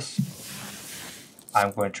treasures. This.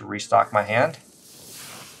 I'm going to restock my hand.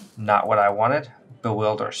 Not what I wanted.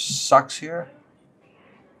 Bewilder sucks here.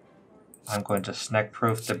 I'm going to Sneak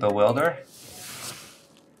Proof the Bewilder.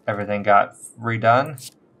 Everything got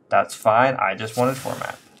redone. That's fine. I just wanted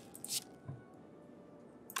format.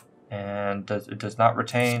 And it does not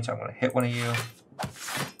retain, so I'm going to hit one of you.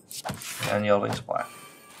 And Yielding Supply.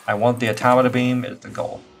 I want the Automata Beam is the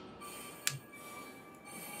goal.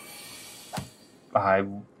 I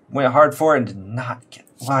went hard for it and did not get.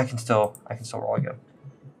 Well, I can still roll again.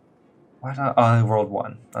 Why not? Oh, I rolled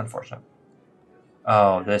 1. Unfortunate.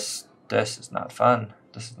 Oh, this is not fun.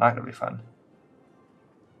 This is not gonna be fun.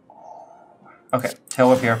 Okay, tail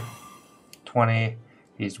whip here. 20.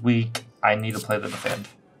 He's weak. I need to play the defend.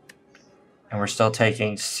 And we're still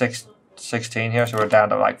taking 16 here, so we're down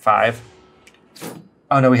to like 5.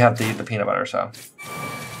 Oh no, we have the peanut butter, so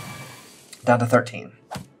down to 13.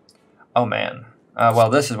 Oh man. Well,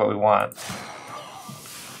 this is what we want.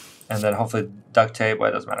 And then hopefully duct tape. Well,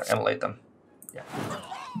 it doesn't matter. Immolate them. Yeah.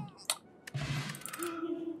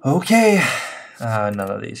 Okay. None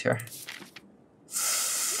of these here.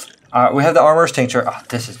 We have the Armorer's Tincture. Oh,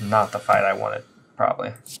 this is not the fight I wanted,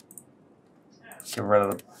 probably. Get rid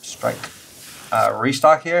of the strike.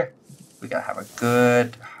 Restock here. We gotta have a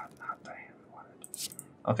good. Not the hand I wanted.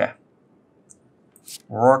 Okay.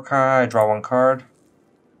 Roar Cry. Draw 1 card.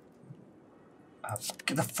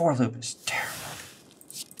 The 4 loop is terrible.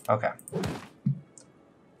 Okay.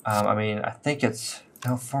 I mean, I think it's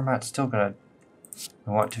no format's still gonna.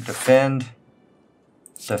 We want to defend,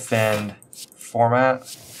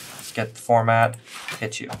 format, get the format,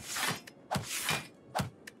 hit you.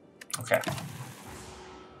 Okay.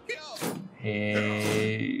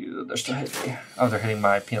 They're still hitting me. Oh, they're hitting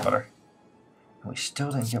my peanut butter. And we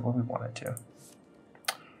still didn't get what we wanted to.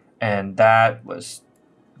 And that was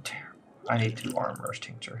terrible. I need 2 Armorer's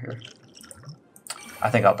Tincture here. I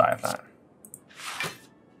think I'll die if not.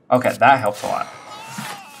 Okay, that helps a lot.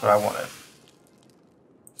 That's what I wanted.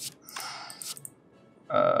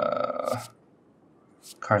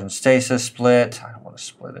 Cards and Stasis split. I don't want to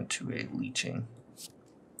split into a leeching.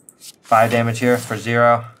 5 damage here for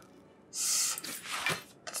 0.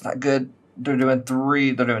 That's not good. They're doing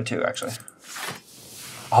 3. They're doing 2, actually.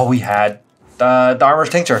 Oh, we had the Armor's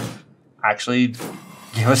Tincture. Actually,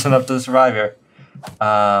 give us enough to survive here.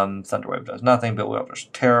 Thunderwave does nothing. Bill Wielder's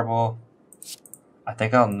terrible. I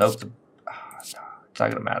think I'll nope the... Oh, no, it's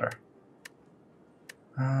not going to matter.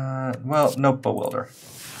 Well, nope, Bewilder.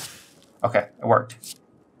 Okay, it worked.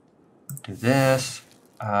 Do this.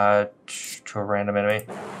 To a random enemy.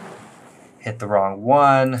 Hit the wrong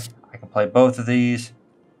one. I can play both of these.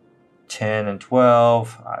 10 and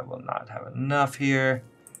 12. I will not have enough here.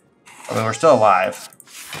 I mean, we're still alive.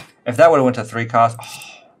 If that would have went to 3 cost,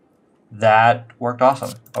 oh, that worked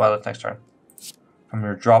awesome. Oh, well, that's next turn. From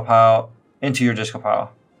your draw pile into your disco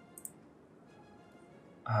pile.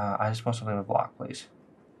 I just want something to block, please.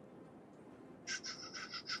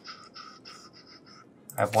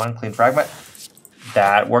 I have 1 clean fragment.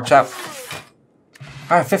 That works out.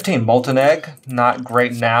 Alright, 15. Molten Egg. Not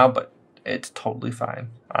great now, but it's totally fine.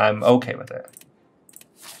 I'm okay with it.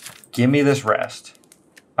 Give me this rest.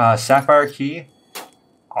 Sapphire Key.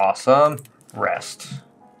 Awesome. Rest.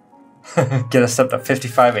 Get us up to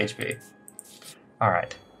 55 HP.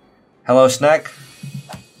 Alright. Hello, Snack.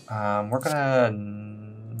 We're gonna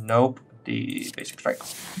nope the basic strike.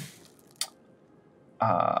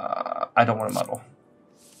 I don't want to muddle.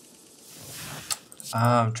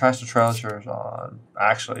 Trash the treasures on.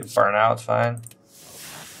 Actually, Burnout's fine.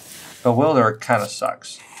 Bewilder kind of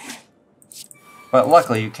sucks. But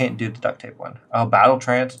luckily, you can't do the duct tape one. Oh, Battle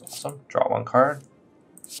Trance. Awesome. Draw 1 card.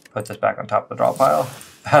 Put this back on top of the draw pile.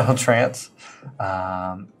 Battle Trance.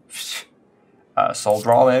 Soul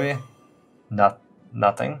Draw, maybe?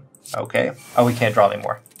 Nothing. Okay. Oh, we can't draw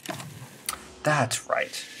anymore. That's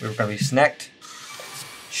right. We were going to be snacked.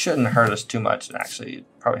 Shouldn't hurt us too much. And actually,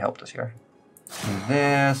 probably helped us here. Do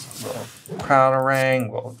this. Little crown ring.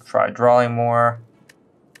 We'll try drawing more.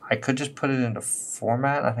 I could just put it into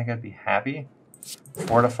format. I think I'd be happy.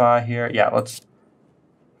 Fortify here. Yeah, let's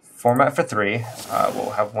format for 3.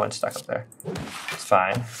 We'll have 1 stuck up there. It's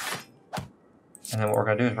fine. And then what we're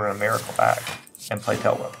going to do is we're going to Miracle back and play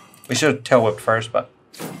Tail Whip. We should have Tail Whipped first, but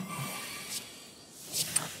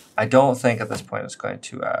I don't think at this point it's going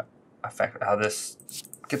to affect how this...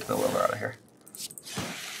 Get the Bill Wilder out of here.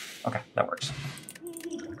 Okay, that works.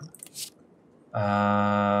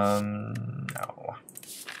 No.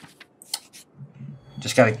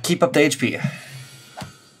 Just gotta keep up the HP.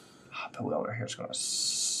 Oh, Bill Wilder here's gonna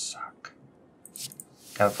suck.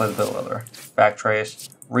 Gotta play the Bill Wilder. Backtrace.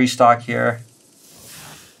 Restock here.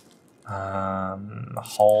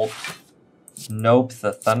 Halt. Nope,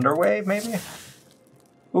 the Thunder Wave, maybe?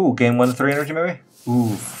 Ooh, gain 1 to 3 energy, maybe?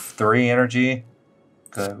 Ooh, 3 energy.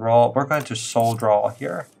 Good roll. We're going to Soul Draw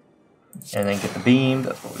here. And then get the beam.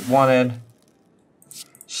 That's what we wanted.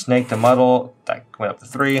 Snake to Muddle. That went up to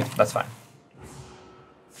 3. That's fine.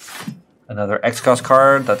 Another X-Cost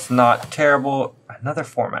card. That's not terrible. Another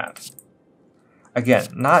format. Again,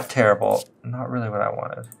 not terrible. Not really what I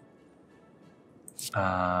wanted.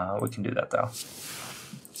 We can do that, though.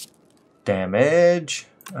 Damage.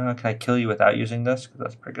 Can I kill you without using this? Because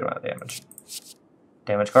that's a pretty good amount of damage.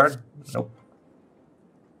 Damage card? Nope.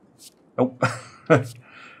 Nope.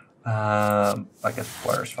 I guess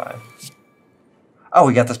Blur's fine. Oh,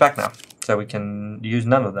 we got this back now. So we can use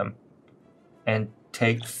none of them. And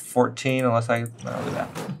take 14 unless I'll do that.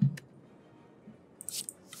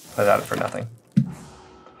 Put out for nothing.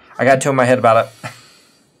 I got 2 in my head about it.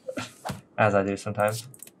 As I do sometimes.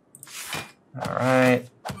 Alright.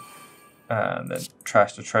 And then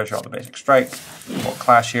trash the treasure on the basic strike. We'll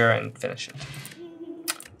clash here and finish it.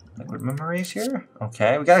 Liquid memories here.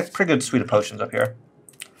 Okay, we got a pretty good suite of potions up here.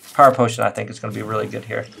 Power potion, I think, is going to be really good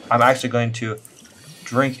here. I'm actually going to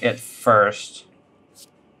drink it first.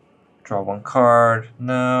 Draw 1 card.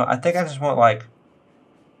 No, I think I just want, like...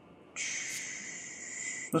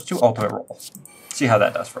 Let's do ultimate roll. See how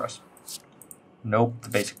that does for us. Nope, the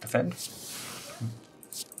basic defend.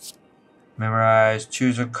 Memorize.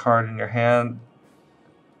 Choose a card in your hand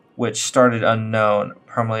which started unknown.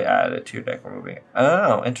 Permanently add it to your deck, removing it.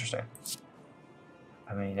 Oh, interesting.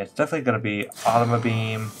 I mean, it's definitely going to be Automa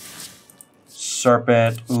Beam,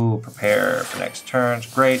 Serpent. Ooh, prepare for next turns.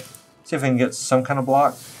 Great. See if we can get some kind of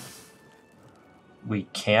block. We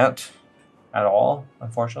can't at all,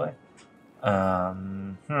 unfortunately.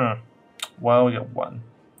 Well, we got 1.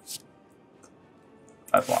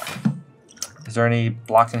 I block. Is there any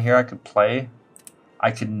block in here I could play?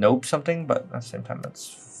 I could nope something, but at the same time,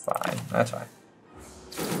 that's fine. That's fine.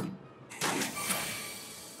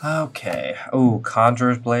 Okay. Oh,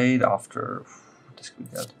 Conjurer's Blade after... This could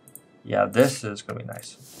be good. Yeah, this is going to be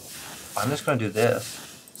nice. I'm just going to do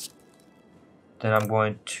this. Then I'm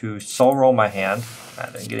going to soul roll my hand.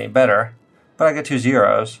 That didn't get any better, but I get 2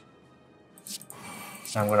 zeros.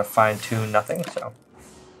 I'm going to fine tune nothing, so.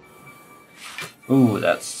 Ooh,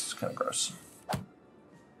 that's kind of gross.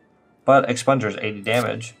 But Expunger's 80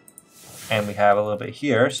 damage. And we have a little bit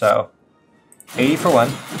here, so 80 for 1.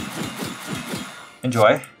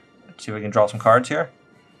 Enjoy. Let's see if we can draw some cards here.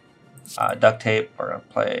 Duct Tape, we're going to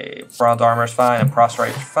play Bronze Armor's fine, and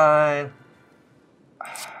Prostrite's fine.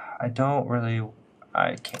 I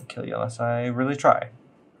can't kill you unless I really try.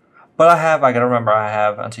 But I gotta remember, I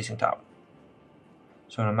have Unceasing Top.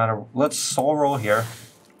 So no matter, let's soul roll here.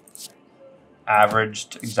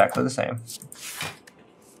 Averaged exactly the same.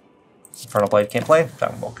 Infernal Blade can't play,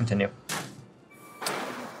 so we'll continue.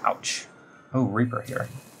 Ouch. Oh, Reaper here.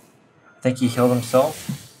 I think he healed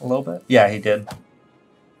himself a little bit. Yeah, he did.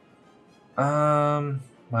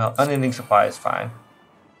 Well, Unending Supply is fine.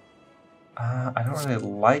 I don't really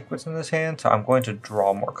like what's in this hand, so I'm going to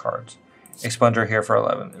draw more cards. Expunger here for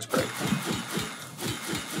 11 is great.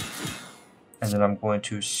 And then I'm going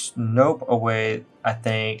to snope away, I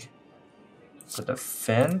think, the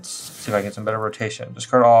defense. See if I get some better rotation.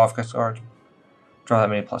 Discard all off-class cards. Draw that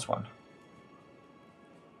many +1.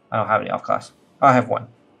 I don't have any off-class. Oh, I have 1.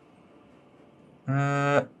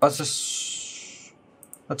 Let's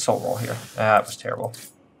soul roll here. That was terrible.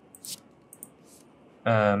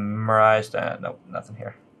 Memorized, nope, nothing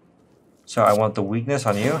here. So I want the weakness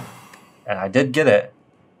on you, and I did get it.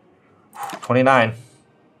 29.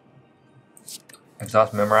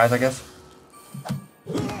 Exhaust, memorize, I guess.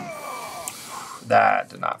 That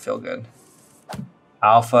did not feel good.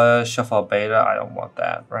 Alpha, shuffle beta, I don't want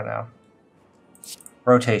that right now.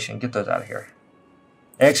 Rotation, get those out of here.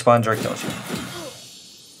 Expunger kills you.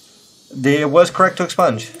 It was correct to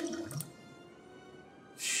expunge.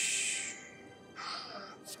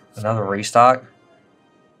 Another restock?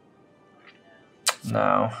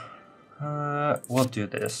 No. We'll do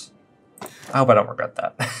this. I hope I don't regret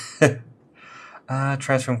that.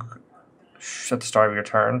 Transform at the start of your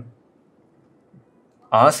turn.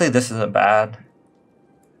 Honestly, this isn't bad.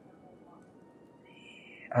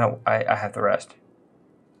 I have the rest.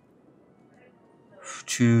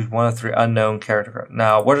 Choose 1 of 3 unknown character.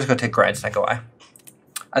 No, we're just going to take Grand Snake away.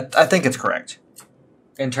 I think it's correct.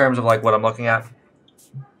 In terms of like what I'm looking at.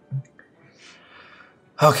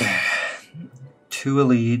 Okay. 2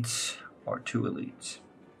 elites or 2 elites.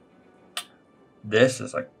 This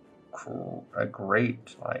is a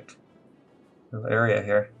great like little area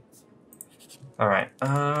here. Alright.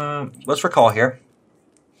 Let's recall here.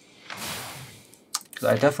 Because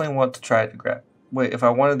I definitely want to try to grab. Wait, if I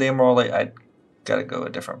wanted the Emerald Light, I'd gotta go a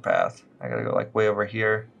different path. I gotta go like way over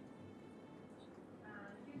here.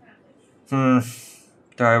 Do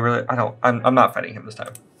I really? I'm not fighting him this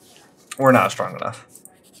time. We're not strong enough.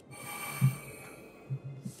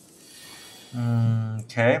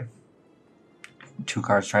 Okay. 2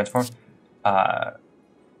 cards transform.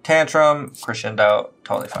 Tantrum, Crescendo,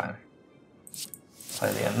 totally fine.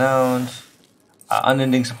 Play the unknowns.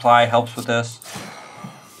 Unending Supply helps with this.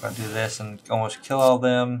 I'm gonna do this and almost kill all of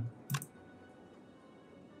them.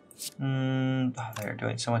 They're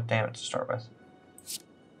doing so much damage to start with.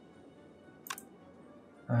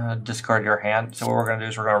 Discard your hand. So what we're gonna do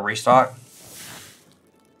is we're gonna restock.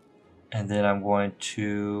 And then I'm going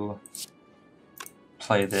to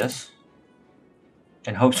play this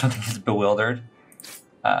and hope something gets bewildered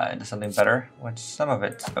into something better, which some of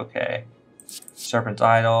it's okay. Serpent's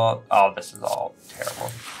Idol. Oh, this is all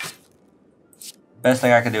terrible. Best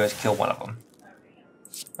thing I can do is kill one of them.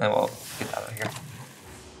 And we'll get out of here.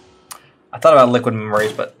 I thought about Liquid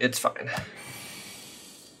Memories, but it's fine.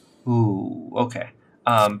 Ooh, okay.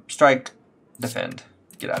 Strike, defend.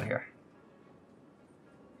 Get out of here.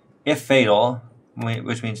 If fatal,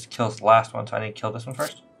 which means it kills the last one, so I need to kill this one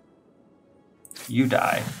first. You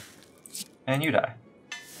die. And you die.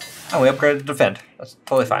 Oh, we upgraded to defend. That's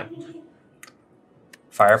totally fine.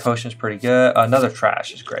 Fire potion is pretty good. Another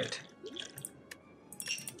trash is great.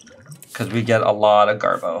 Because we get a lot of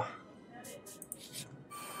Garbo.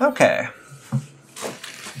 Okay.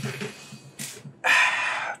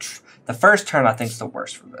 The first turn I think is the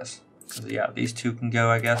worst for this. Because yeah, these 2 can go,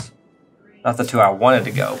 I guess. Not the 2 I wanted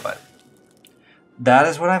to go, but that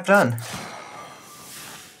is what I've done.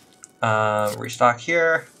 Restock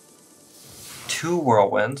here. 2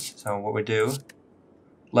 whirlwinds. So what we do,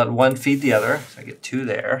 let 1 feed the other. So I get 2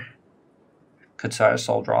 there. Could start a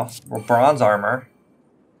soul draw. Well, bronze armor.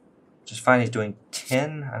 Which is fine. He's doing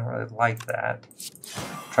 10. I don't really like that.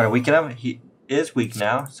 Try to weaken him. He is weak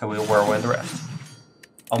now, so we'll whirlwind the rest.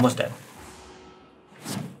 Almost dead.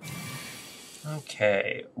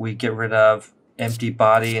 Okay, we get rid of Empty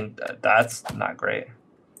body, and that's not great.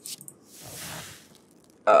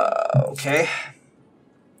 Okay.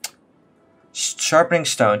 Sharpening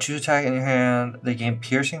stone. Choose attack in your hand. They gain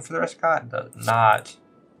piercing for the rest of the god. Not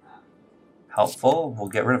helpful. We'll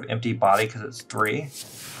get rid of empty body because it's 3.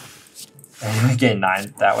 And we gain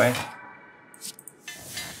 9 that way.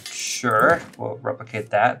 Sure. We'll replicate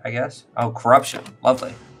that, I guess. Oh, corruption.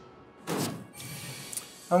 Lovely.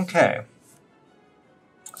 Okay.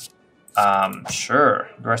 Sure.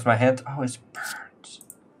 The rest of my hand. Oh, it's burns.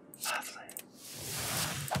 Lovely.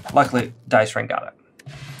 Luckily, dice ring got it.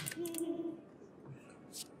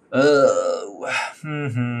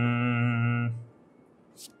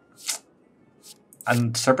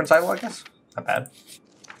 And Serpent's Idol, I guess? Not bad.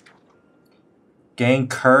 Gain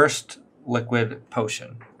Cursed Liquid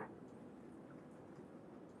Potion.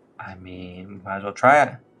 I mean, might as well try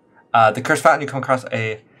it. The Cursed Fountain, you come across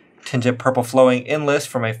a tingent purple flowing endless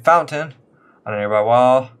from a fountain on a nearby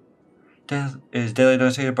wall. Is daily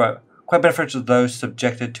dosated, but quite beneficial to those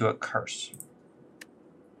subjected to a curse.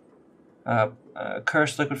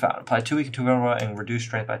 Cursed Liquid Fountain. Apply 2 weak to vulnerable and reduce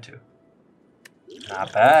strength by 2.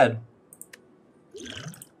 Not bad.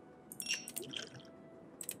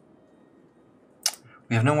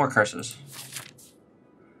 We have no more curses.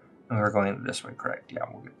 And we're going this way, correct? Yeah,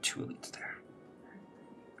 we'll get 2 elites there.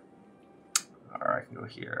 Alright, I can go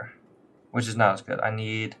here. Which is not as good.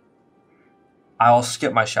 I'll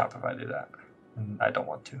skip my shop if I do that. And I don't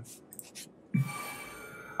want to.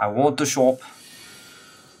 I want to shop.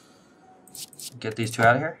 Get these 2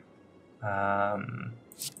 out of here.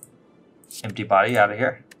 Empty body out of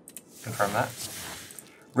here. Confirm that.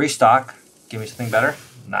 Restock. Give me something better.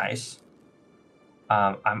 Nice.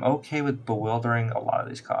 I'm okay with bewildering a lot of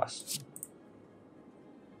these costs.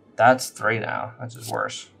 That's 3 now. That's just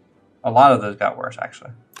worse. A lot of those got worse,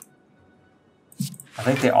 actually. I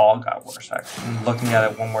think they all got worse, actually. I'm looking at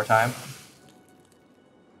it one more time.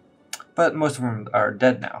 But most of them are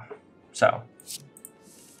dead now. So,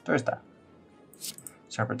 there's that.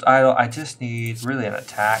 Serpent's Idol. I just need really an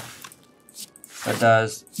attack that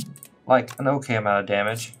does like an okay amount of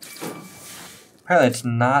damage. Apparently it's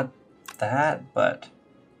not that, but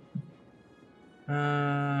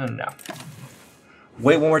no.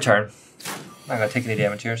 Wait one more turn. I'm not gonna take any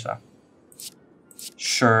damage here, so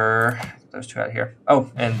sure. Get those 2 out of here.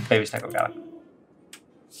 Oh, and Baby Snecko got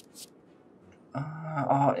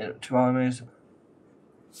it. 2 enemies.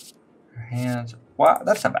 Your hands. Wow,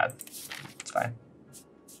 that's not bad. It's fine.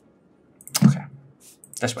 Okay,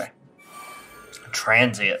 this way.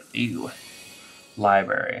 Transient. Ew.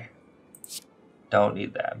 Library. Don't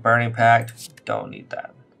need that. Burning Pact. Don't need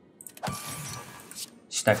that.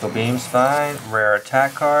 Snecko Beam's fine. Rare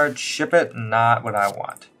attack card. Ship it. Not what I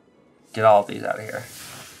want. Get all of these out of here.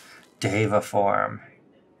 Deva Form.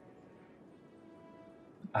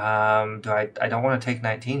 I don't want to take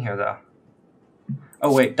 19 here though.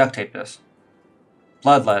 Oh wait, duct tape this.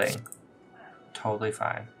 Bloodletting. Totally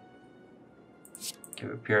fine. Give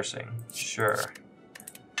it piercing. Sure.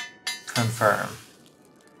 Confirm.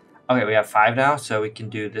 Okay, we have 5 now, so we can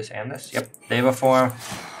do this and this. Yep. Deva Form,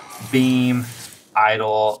 Beam,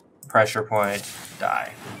 Idle, Pressure Point,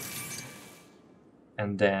 Die.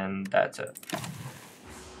 And then that's it.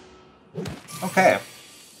 Okay.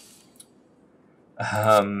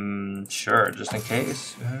 Sure, just in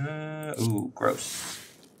case. Ooh, gross.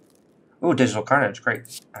 Ooh, Digital Carnage.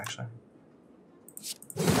 Great, actually.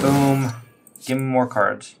 Boom. Give me more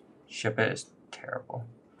cards. Ship it is terrible.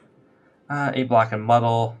 8 block and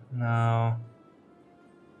muddle. No.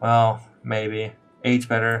 Well, maybe. 8's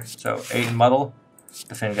better. So 8 and muddle.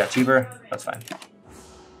 Defend got cheaper. That's fine.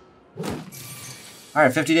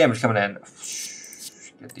 Alright, 50 damage coming in.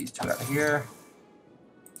 Get these 2 out of here.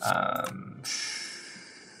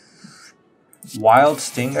 Wild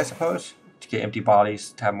Sting, I suppose. To get empty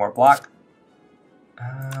bodies to have more block.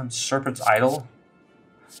 Serpent's Idol.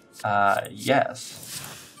 Yes.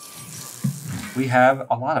 We have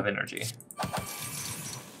a lot of energy.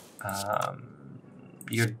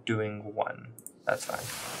 You're doing 1. That's fine.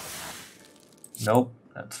 Nope,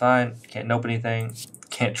 that's fine. Can't nope anything.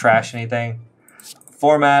 Can't trash anything.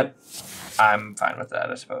 Format, I'm fine with that,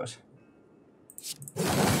 I suppose.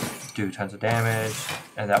 Do tons of damage.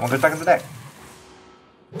 And that one goes back in the deck.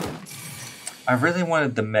 I really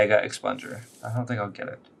wanted the Mega Expunger. I don't think I'll get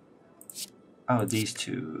it. Oh, these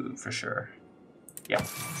 2 for sure. Yeah.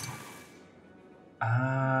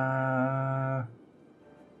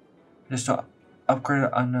 Just to upgrade an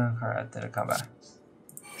unknown card at the end of combat.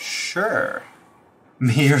 Sure.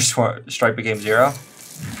 Meteor Strike became 0.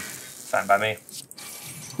 Fine by me.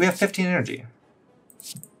 We have 15 energy.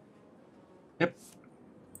 Yep.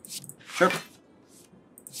 Sure.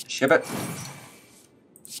 Ship it.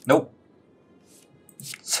 Nope.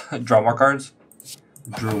 Draw more cards.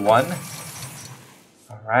 Drew 1.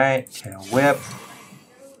 Alright, Tail Whip.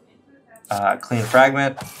 Clean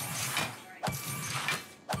Fragment.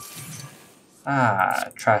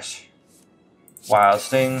 Trash. Wild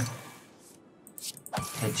Sting.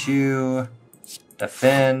 Hit you.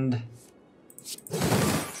 Defend.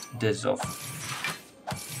 Digital.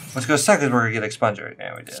 Let's go second. We're gonna get Expunger.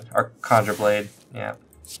 Yeah, we did. Our Conjure Blade. Yeah.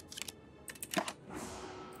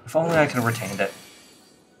 If only I could have retained it.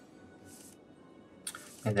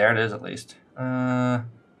 And there it is, at least.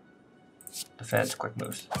 Defense, quick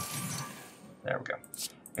moves. There we go.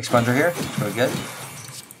 Expunger here. It's really good.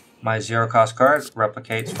 My 0-cost card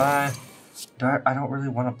replicates fine. I don't really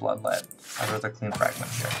want a Bloodlet. I'd rather Clean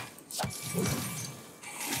Fragment here.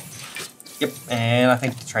 Yep, and I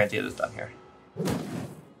think the transient is done here.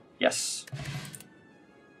 Yes.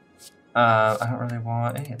 I don't really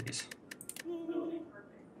want any of these.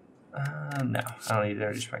 No, I don't need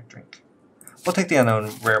Energy Spike Drink. We'll take the unknown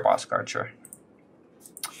rare boss card, sure.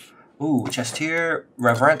 Ooh, chest here.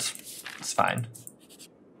 Reverence. It's fine.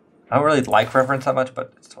 I don't really like Reverence that much,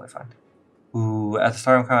 but it's totally fine. Ooh, at the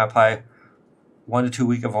start of combat, apply 1 to 2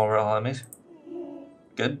 weak and vulnerable enemies.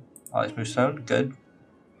 Good. Always move stone. Good.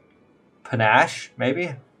 Panache,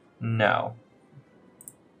 maybe? No.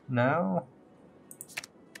 No?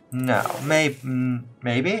 No.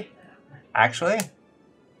 Maybe? Actually?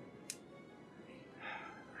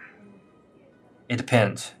 It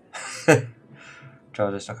depends. Draw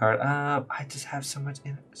additional card. I just have so much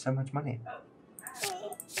money.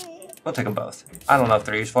 We'll take them both. I don't know if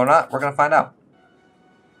they're useful or not. We're gonna find out.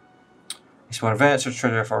 Explore event, search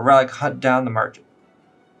treasure for a relic, hunt down the merchant.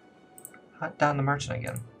 Hunt down the merchant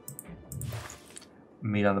again.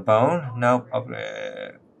 Meat on the bone. Nope.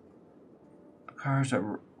 Okay. Cards that.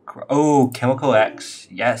 Oh, Chemical X.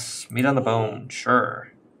 Yes. Meat on the bone.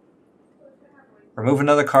 Sure. Remove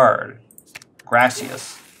another card.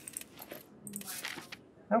 Gracias.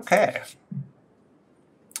 Okay.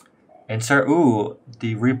 Insert, ooh,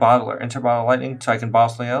 the rebottler. Insert bottle of lightning so I can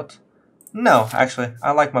bottle something else? No, actually,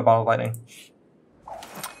 I like my bottle of lightning.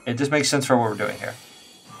 It just makes sense for what we're doing here.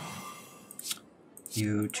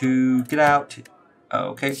 You two, get out.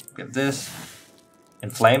 Okay, get this.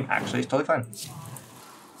 Inflame, actually, it's totally fine.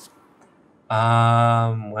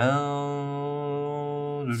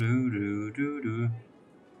 Well,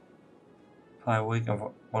 apply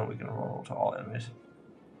one week in a roll to all enemies.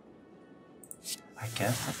 I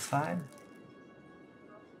guess that's fine.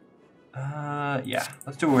 Yeah,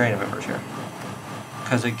 let's do Rain of Embers here.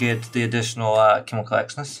 Because it gets the additional Chemical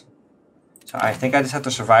Xness. So I think I just have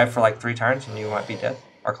to survive for like 3 turns and you might be dead.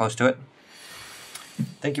 Or close to it.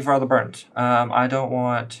 Thank you for all the burns. I don't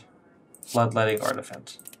want Bloodletting or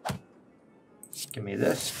Defense. Give me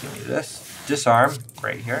this, give me this. Disarm,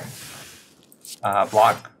 great here.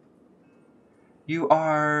 Block. You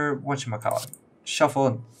are, whatchamacallit, shuffle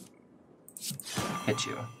and hit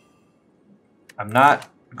you. I'm not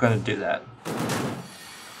going to do that.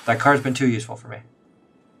 That card's been too useful for me.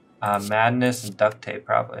 Madness and Duct Tape,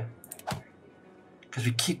 probably. Because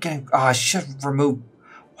we keep getting, oh, I should remove,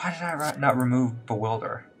 why did I not remove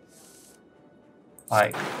Bewilder?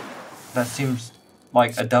 Like, that seems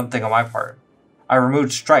like a dumb thing on my part. I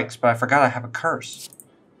removed Strikes, but I forgot I have a curse.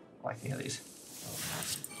 I like any of these.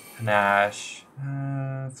 Panache.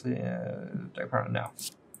 No.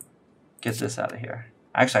 Get this out of here.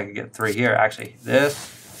 Actually, I could get 3 here. Actually, this.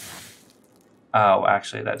 Oh,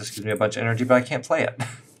 actually, that just gives me a bunch of energy, but I can't play it.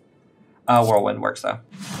 Whirlwind works, though.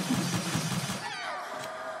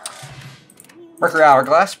 Mercury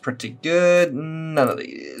Hourglass, pretty good. None of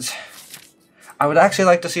these. I would actually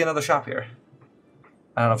like to see another shop here.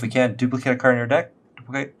 I don't know if we can. Duplicate a card in your deck.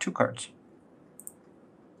 Duplicate 2 cards.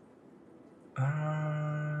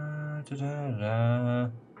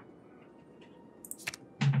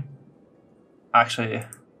 Actually,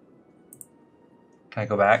 can I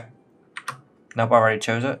go back? Nope, I already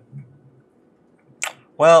chose it.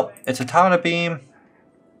 Well, it's Automa Beam.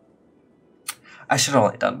 I should have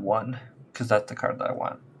only done 1, because that's the card that I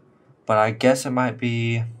want. But I guess it might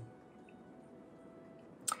be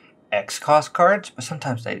X cost cards, but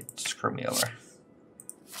sometimes they screw me over.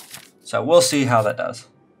 So we'll see how that does.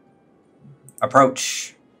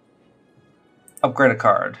 Approach. Upgrade a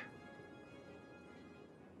card.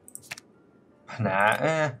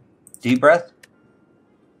 Nah, Deep Breath.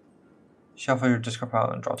 Shuffle your discard pile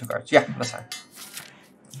and draw 2 cards. Yeah, that's fine.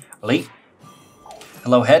 Elite.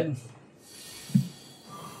 Hello, Head.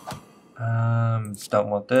 Don't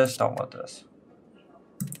want this, don't want this.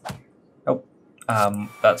 Nope.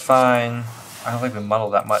 That's fine. I don't think we muddle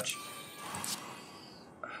that much.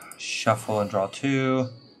 Shuffle and draw 2.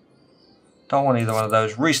 Don't want either one of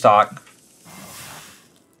those. Restock.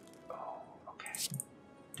 Oh, okay.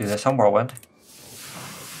 Do this on Whirlwind.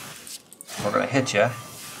 We're gonna hit ya.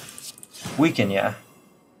 Weaken ya.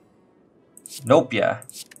 Nope ya.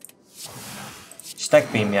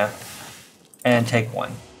 Stack beam ya. And take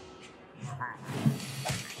 1.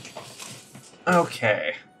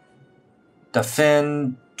 Okay.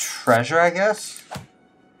 Defend treasure, I guess?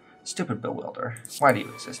 Stupid bewilder. Why do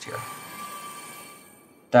you exist here?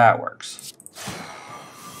 That works.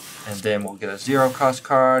 And then we'll get a 0-cost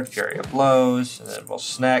card, Fury of Blows, and then we'll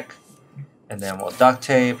snack. And then we'll duct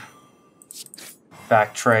tape.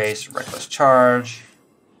 Back trace, reckless charge.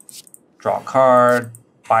 Draw a card.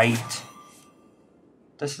 Bite.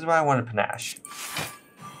 This is why I wanted panache.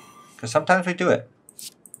 Because sometimes we do it.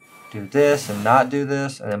 Do this and not do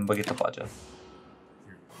this, and then we'll get the bludgeon.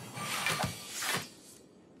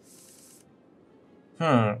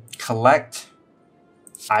 Collect.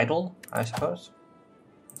 Idle, I suppose.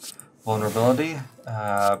 Vulnerability.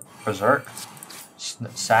 Berserk.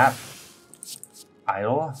 Sap.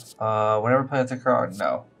 Idle. Whenever playing with a card,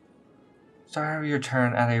 no. Start your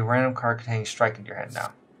turn, add a random card containing strike into your hand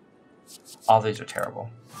now. All these are terrible.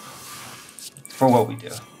 For what we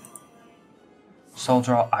do. Soul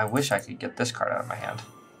draw. I wish I could get this card out of my hand.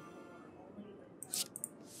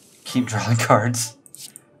 Keep drawing cards.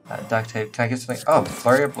 Duct tape. Can I get something? Oh,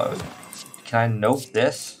 Flurry of Blows. Can I nope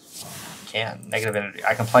this? Can. Negative energy.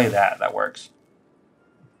 I can play that. That works.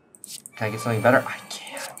 Can I get something better? I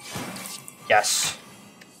can. Yes.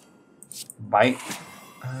 Bite.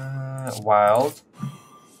 Wild.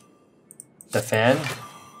 Defend.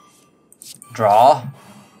 Draw.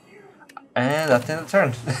 And that's the end of the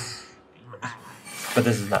turn. But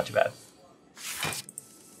this is not too bad.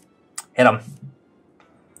 Hit him.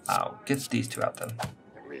 I'll get these 2 out then.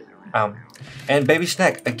 And Baby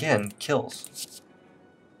Snack, again, kills.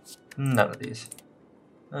 None of these.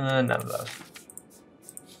 None of those.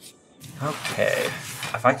 Okay.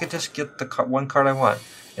 If I could just get the one card I want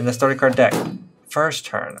in this 30-card deck. First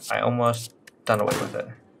turn, I almost done away with it.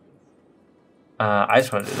 I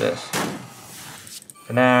just want to do this.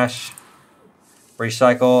 Panache.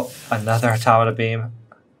 Recycle. Another Automata Beam.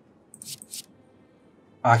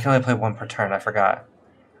 Oh, I can only play 1 per turn. I forgot.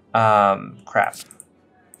 Crap.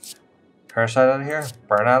 Parasite out of here.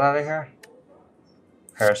 Burnout out of here.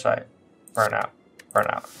 Parasite. Burnout.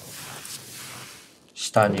 Burnout.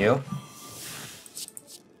 Stun you.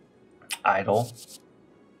 Idle.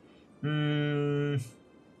 Bronze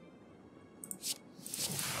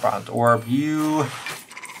Orb you.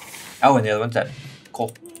 Oh, and the other one's dead.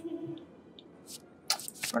 Cool.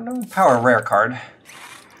 No power rare card.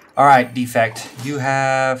 Alright, defect. You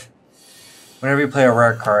have... Whenever you play a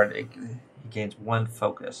rare card, it gains 1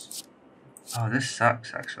 focus. Oh, this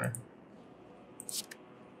sucks, actually.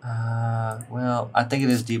 Well, I think it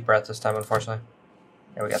is Deep Breath this time, unfortunately.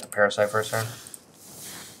 Yeah, we got the Parasite first turn.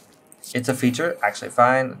 It's a feature, actually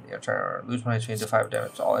fine. Your turn, lose 1 HP and do 5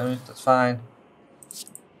 damage to all enemies, that's fine.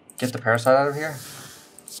 Get the Parasite out of here.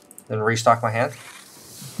 Then restock my hand.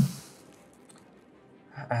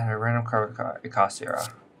 And a random card with it costs 0.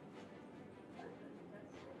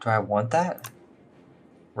 Do I want that?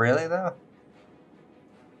 Really, though?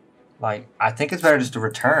 Like, I think it's better just to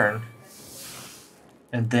return.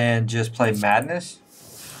 And then just play Madness.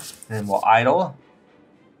 And then we'll idle.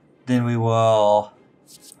 Then we will...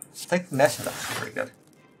 I think Nest is actually pretty good.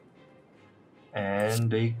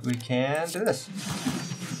 And we can do this.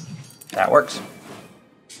 That works.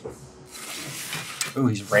 Ooh,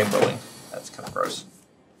 he's rainbowing. That's kind of gross.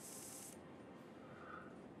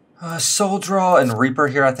 Soul Draw and Reaper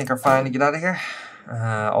here I think are fine to get out of here.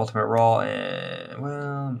 Ultimate Roll and...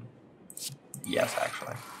 well... yes,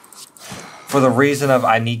 actually. For the reason of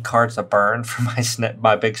I need cards to burn for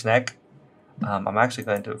my big snack, I'm actually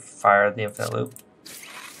going to fire the Infinite Loop.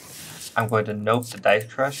 I'm going to nope the Dice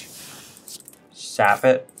Crush, sap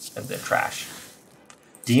it, and then trash.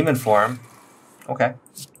 Demon Form. Okay.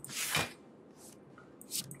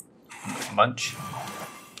 Munch.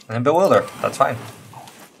 And then Bewilder. That's fine.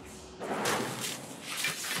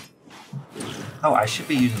 Oh, I should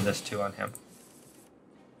be using this too on him.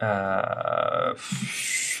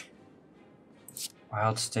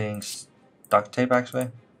 Wild Stings. Duct Tape, actually.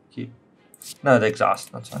 No, the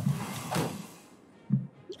Exhaust. That's fine.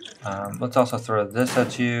 Let's also throw this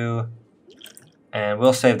at you. And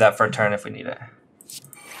we'll save that for a turn if we need it.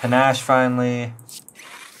 Panache, finally.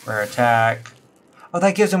 Rare Attack. Oh,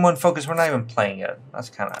 that gives him 1 focus. We're not even playing it. That's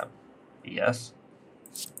kind of BS.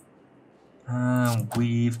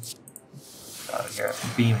 Weave. Out of here.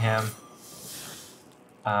 Beam him.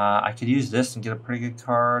 I could use this and get a pretty good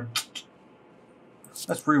card.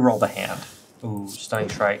 Let's re-roll the hand. Ooh, Stunning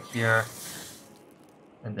Strike here.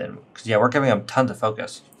 And then, because yeah, we're giving him tons of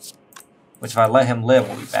focus. Which if I let him live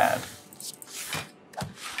will be bad.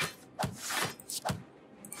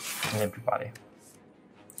 And empty body.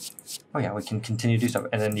 Oh yeah, we can continue to do stuff.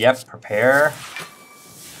 And then, yep, prepare.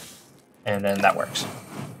 And then that works.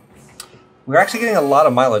 We're actually getting a lot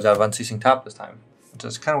of mileage out of Unceasing Top this time. Which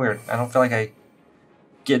is kind of weird. I don't feel like I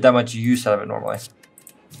get that much use out of it normally.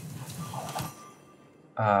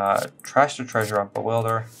 Trash to treasure on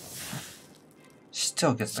Bewilder.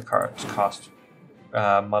 Still gets the card's cost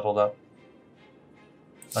muddled up.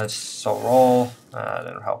 Let's soul roll.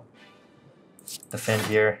 Didn't help. Defend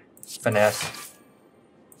here. Finesse.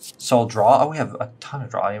 Soul draw. Oh, we have a ton of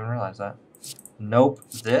draw. I didn't even realize that. Nope.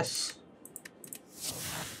 This.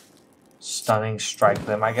 Stunning Strike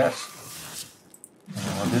them, I guess. And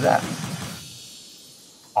we'll do that.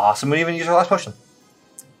 Awesome. We didn't even use our last potion.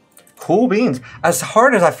 Cool beans. As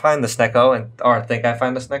hard as I find the Snecko, or think I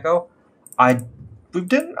find the Snecko, we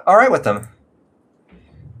did alright with them.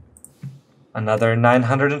 Another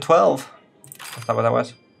 912. Is that what that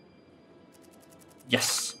was?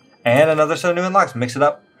 Yes. And another set of new unlocks. Mix it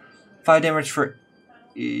up. 5 damage for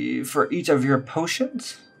each of your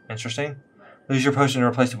potions. Interesting. Lose your potion and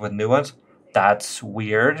replace it with new ones. That's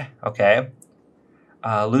weird. Okay.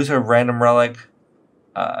 Lose a random relic.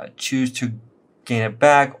 Choose to gain it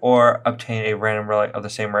back or obtain a random relic of the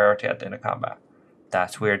same rarity at the end of combat.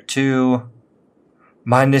 That's weird too.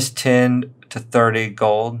 Minus 10 to 30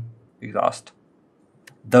 gold. Exhaust.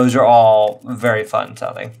 Those are all very fun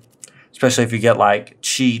sounding. Especially if you get like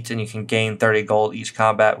cheat and you can gain 30 gold each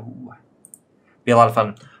combat. Ooh. Be a lot of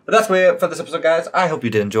fun. But that's it for this episode, guys. I hope you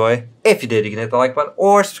did enjoy. If you did, you can hit the like button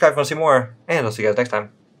or subscribe if you want to see more. And I'll see you guys next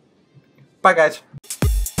time. Bye, guys.